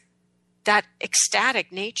ignites that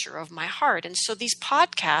ecstatic nature of my heart. And so these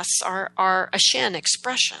podcasts are a Shen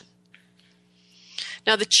expression.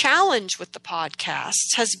 Now, the challenge with the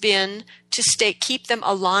podcasts has been to keep them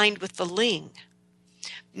aligned with the Ling,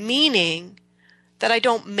 meaning that I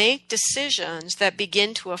don't make decisions that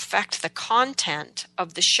begin to affect the content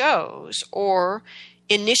of the shows. Or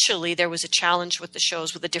initially there was a challenge with the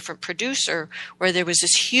shows with a different producer where there was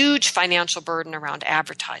this huge financial burden around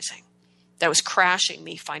advertising that was crashing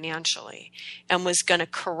me financially and was going to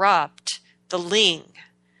corrupt the Ling,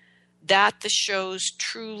 that the shows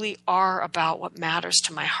truly are about what matters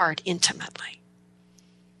to my heart intimately.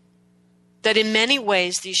 That in many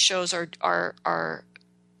ways these shows are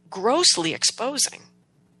grossly exposing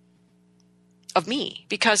of me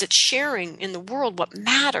because it's sharing in the world what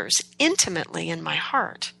matters intimately in my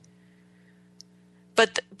heart.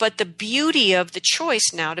 But the beauty of the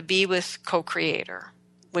choice now to be with co-creator,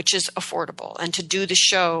 which is affordable, and to do the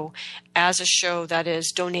show as a show that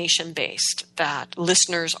is donation-based, that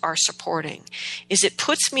listeners are supporting, is it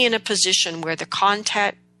puts me in a position where the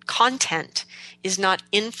content is not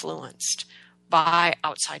influenced by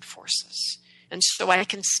outside forces. And so I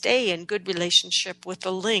can stay in good relationship with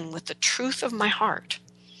the Ling, with the truth of my heart.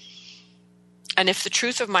 And if the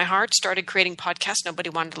truth of my heart started creating podcasts nobody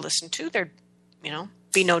wanted to listen to, there'd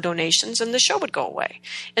be no donations and the show would go away.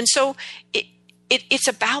 And so it's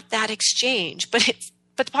about that exchange, but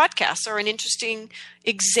the podcasts are an interesting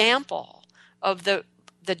example of the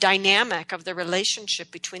dynamic of the relationship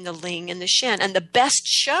between the Ling and the Shen. And the best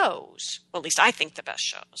shows, well, at least I think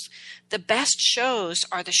the best shows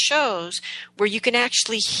are the shows where you can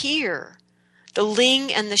actually hear the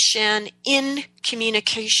Ling and the Shen in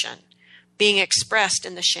communication being expressed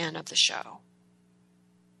in the Shen of the show.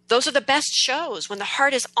 Those are the best shows when the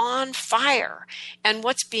heart is on fire and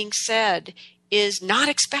what's being said is not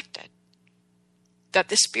expected, that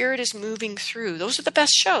the spirit is moving through. Those are the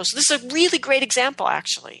best shows. This is a really great example,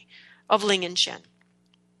 actually, of Ling and Shen.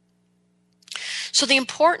 So the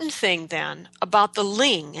important thing then about the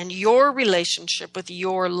Ling and your relationship with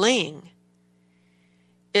your Ling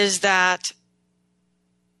is the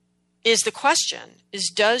question,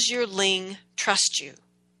 does your Ling trust you?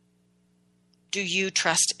 Do you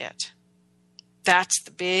trust it? That's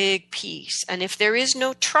the big piece. And if there is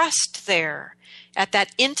no trust there, at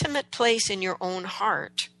that intimate place in your own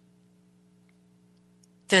heart,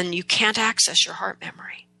 then you can't access your heart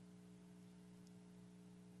memory.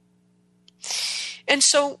 And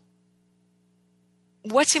so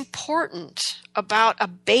what's important about a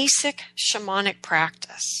basic shamanic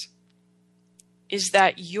practice is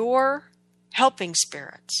that your helping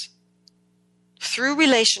spirits, through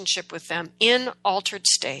relationship with them in altered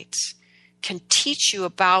states, can teach you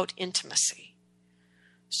about intimacy,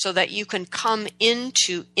 so that you can come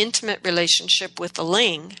into intimate relationship with the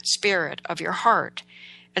Ling spirit of your heart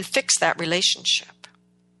and fix that relationship.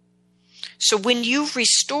 So when you've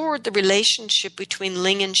restored the relationship between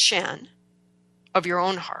Ling and Shen of your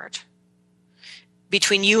own heart,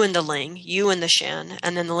 between you and the Ling, you and the Shen,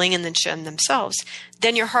 and then the Ling and the Shen themselves,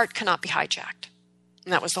 then your heart cannot be hijacked.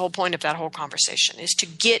 And that was the whole point of that whole conversation, is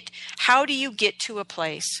how do you get to a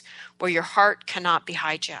place where your heart cannot be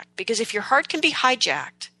hijacked? Because if your heart can be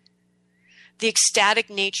hijacked, the ecstatic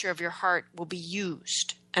nature of your heart will be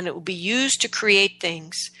used, and it will be used to create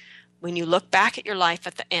things. When you look back at your life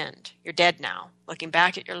at the end, you're dead now, looking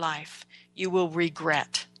back at your life, you will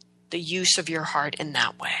regret the use of your heart in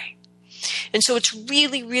that way. And so it's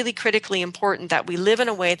really, really critically important that we live in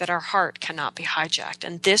a way that our heart cannot be hijacked.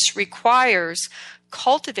 And this requires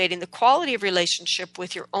cultivating the quality of relationship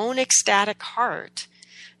with your own ecstatic heart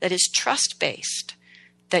that is trust-based,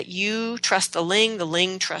 that you trust the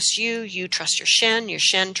Ling trusts you, you trust your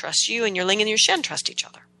Shen trusts you, and your Shen trust each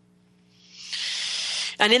other.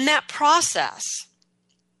 And in that process,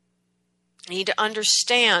 you need to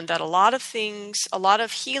understand that a lot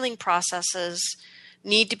of healing processes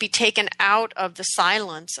need to be taken out of the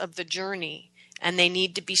silence of the journey, and they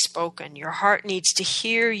need to be spoken. Your heart needs to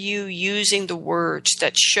hear you using the words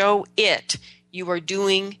that show it you are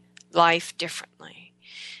doing life differently.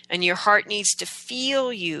 And your heart needs to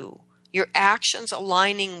feel you, your actions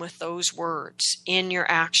aligning with those words in your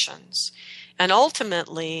actions. And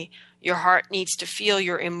ultimately, your heart needs to feel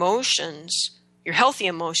your emotions, your healthy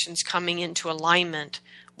emotions, coming into alignment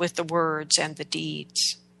with the words and the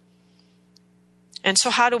deeds. And so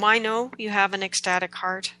how do I know you have an ecstatic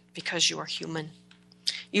heart? Because you are human.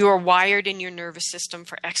 You are wired in your nervous system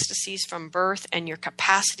for ecstasies from birth, and your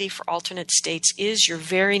capacity for alternate states is your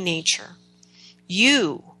very nature.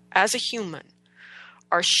 You, as a human,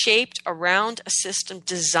 are shaped around a system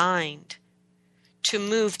designed to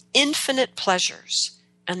move infinite pleasures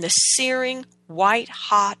and the searing,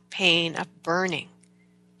 white-hot pain of burning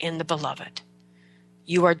in the beloved.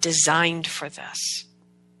 You are designed for this.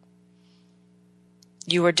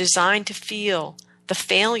 You are designed to feel the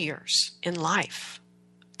failures in life,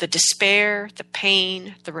 the despair, the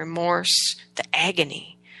pain, the remorse, the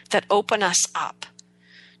agony that open us up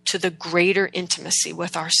to the greater intimacy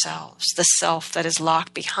with ourselves, the self that is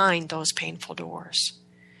locked behind those painful doors.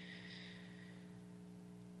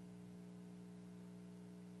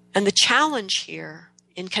 And the challenge here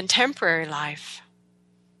in contemporary life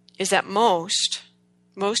is that most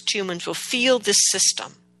humans will feel this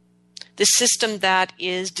system that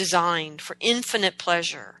is designed for infinite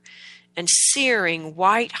pleasure and searing,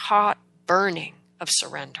 white-hot burning of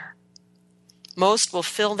surrender. Most will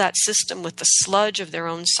fill that system with the sludge of their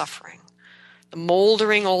own suffering, the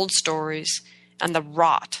moldering old stories, and the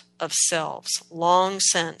rot of selves long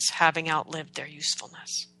since having outlived their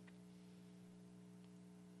usefulness.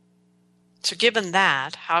 So given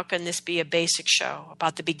that, how can this be a basic show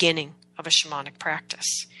about the beginning of a shamanic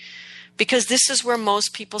practice? Because this is where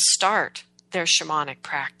most people start their shamanic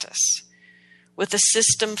practice, with a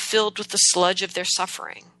system filled with the sludge of their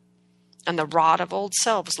suffering and the rot of old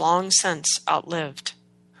selves who have long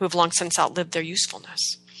since outlived their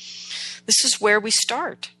usefulness. This is where we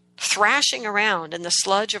start, thrashing around in the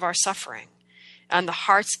sludge of our suffering and the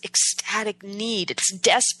heart's ecstatic need, its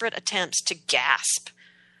desperate attempts to gasp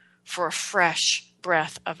for a fresh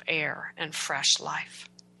breath of air and fresh life.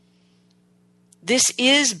 This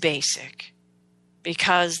is basic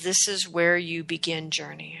because this is where you begin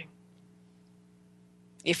journeying.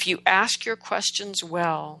 If you ask your questions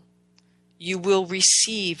well, you will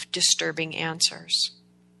receive disturbing answers.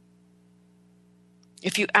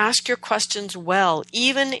 If you ask your questions well,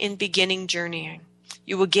 even in beginning journeying,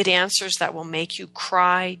 you will get answers that will make you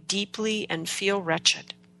cry deeply and feel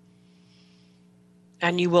wretched.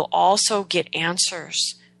 And you will also get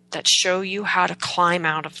answers that show you how to climb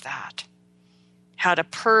out of that, how to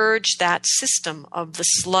purge that system of the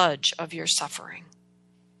sludge of your suffering,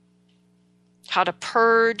 how to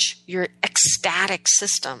purge your ecstatic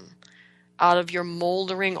system out of your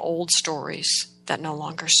moldering old stories that no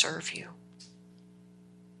longer serve you,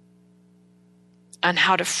 and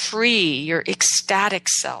how to free your ecstatic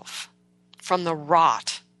self from the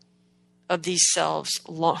rot of these selves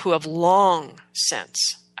who have long since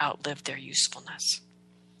outlived their usefulness.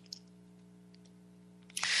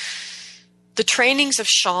 The trainings of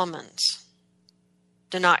shamans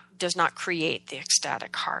does not create the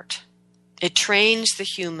ecstatic heart. It trains the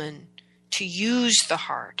human to use the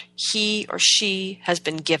heart he or she has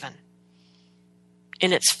been given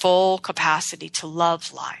in its full capacity to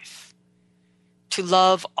love life, to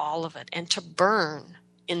love all of it, and to burn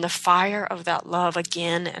in the fire of that love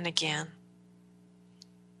again and again.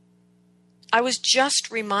 I was just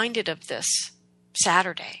reminded of this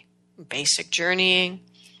Saturday. Basic journeying,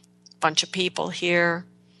 bunch of people here,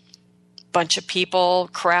 bunch of people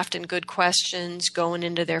crafting good questions, going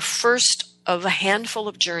into their first of a handful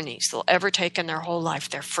of journeys they'll ever take in their whole life,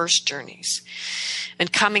 their first journeys,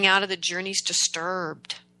 and coming out of the journeys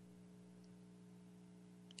disturbed,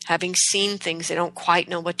 having seen things they don't quite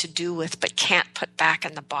know what to do with but can't put back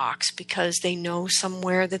in the box because they know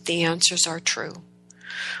somewhere that the answers are true.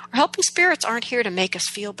 Our helping spirits aren't here to make us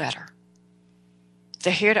feel better.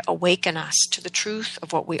 They're here to awaken us to the truth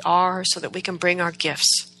of what we are so that we can bring our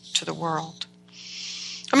gifts to the world.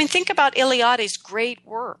 I mean, think about Eliade's great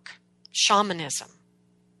work, Shamanism,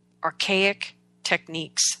 Archaic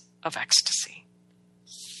Techniques of Ecstasy.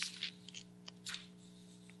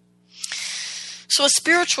 So a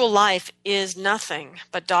spiritual life is nothing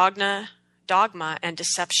but dogma and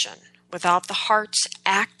deception without the heart's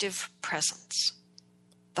active presence.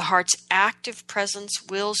 The heart's active presence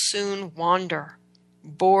will soon wander,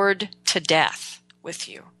 bored to death with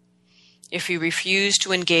you, if you refuse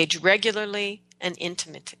to engage regularly and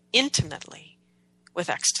intimately with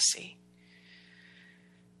ecstasy.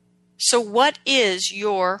 So what is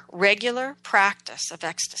your regular practice of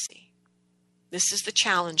ecstasy? This is the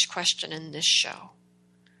challenge question in this show.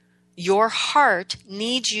 Your heart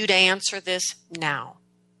needs you to answer this now.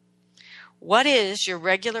 What is your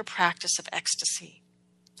regular practice of ecstasy?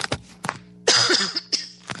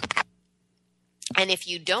 And if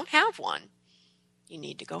you don't have one, you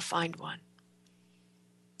need to go find one.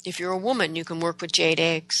 If you're a woman, you can work with jade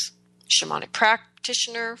eggs. Shamanic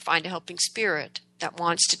practitioner, find a helping spirit that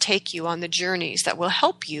wants to take you on the journeys that will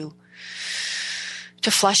help you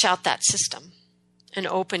to flesh out that system and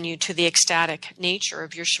open you to the ecstatic nature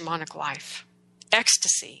of your shamanic life.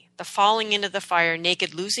 Ecstasy, the falling into the fire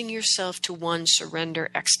naked, losing yourself to one surrender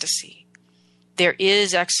ecstasy. There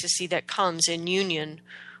is ecstasy that comes in union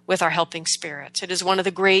with our helping spirits. It is one of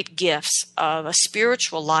the great gifts of a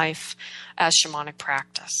spiritual life as shamanic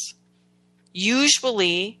practice.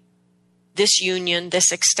 Usually, this union,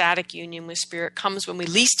 this ecstatic union with spirit, comes when we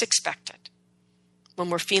least expect it, when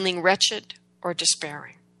we're feeling wretched or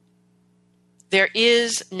despairing. There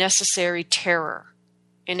is necessary terror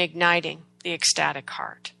in igniting the ecstatic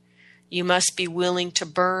heart. You must be willing to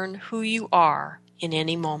burn who you are in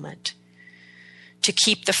any moment, to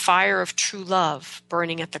keep the fire of true love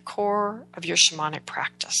burning at the core of your shamanic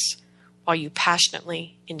practice while you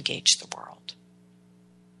passionately engage the world.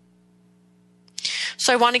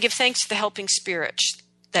 So I want to give thanks to the helping spirits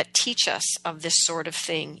that teach us of this sort of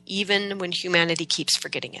thing, even when humanity keeps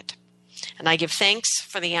forgetting it. And I give thanks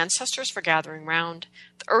for the ancestors for gathering round,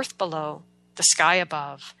 the earth below, the sky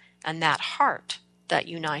above, and that heart that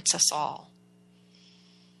unites us all.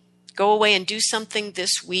 Go away and do something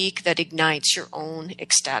this week that ignites your own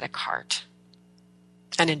ecstatic heart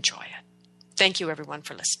and enjoy it. Thank you, everyone,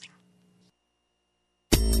 for listening.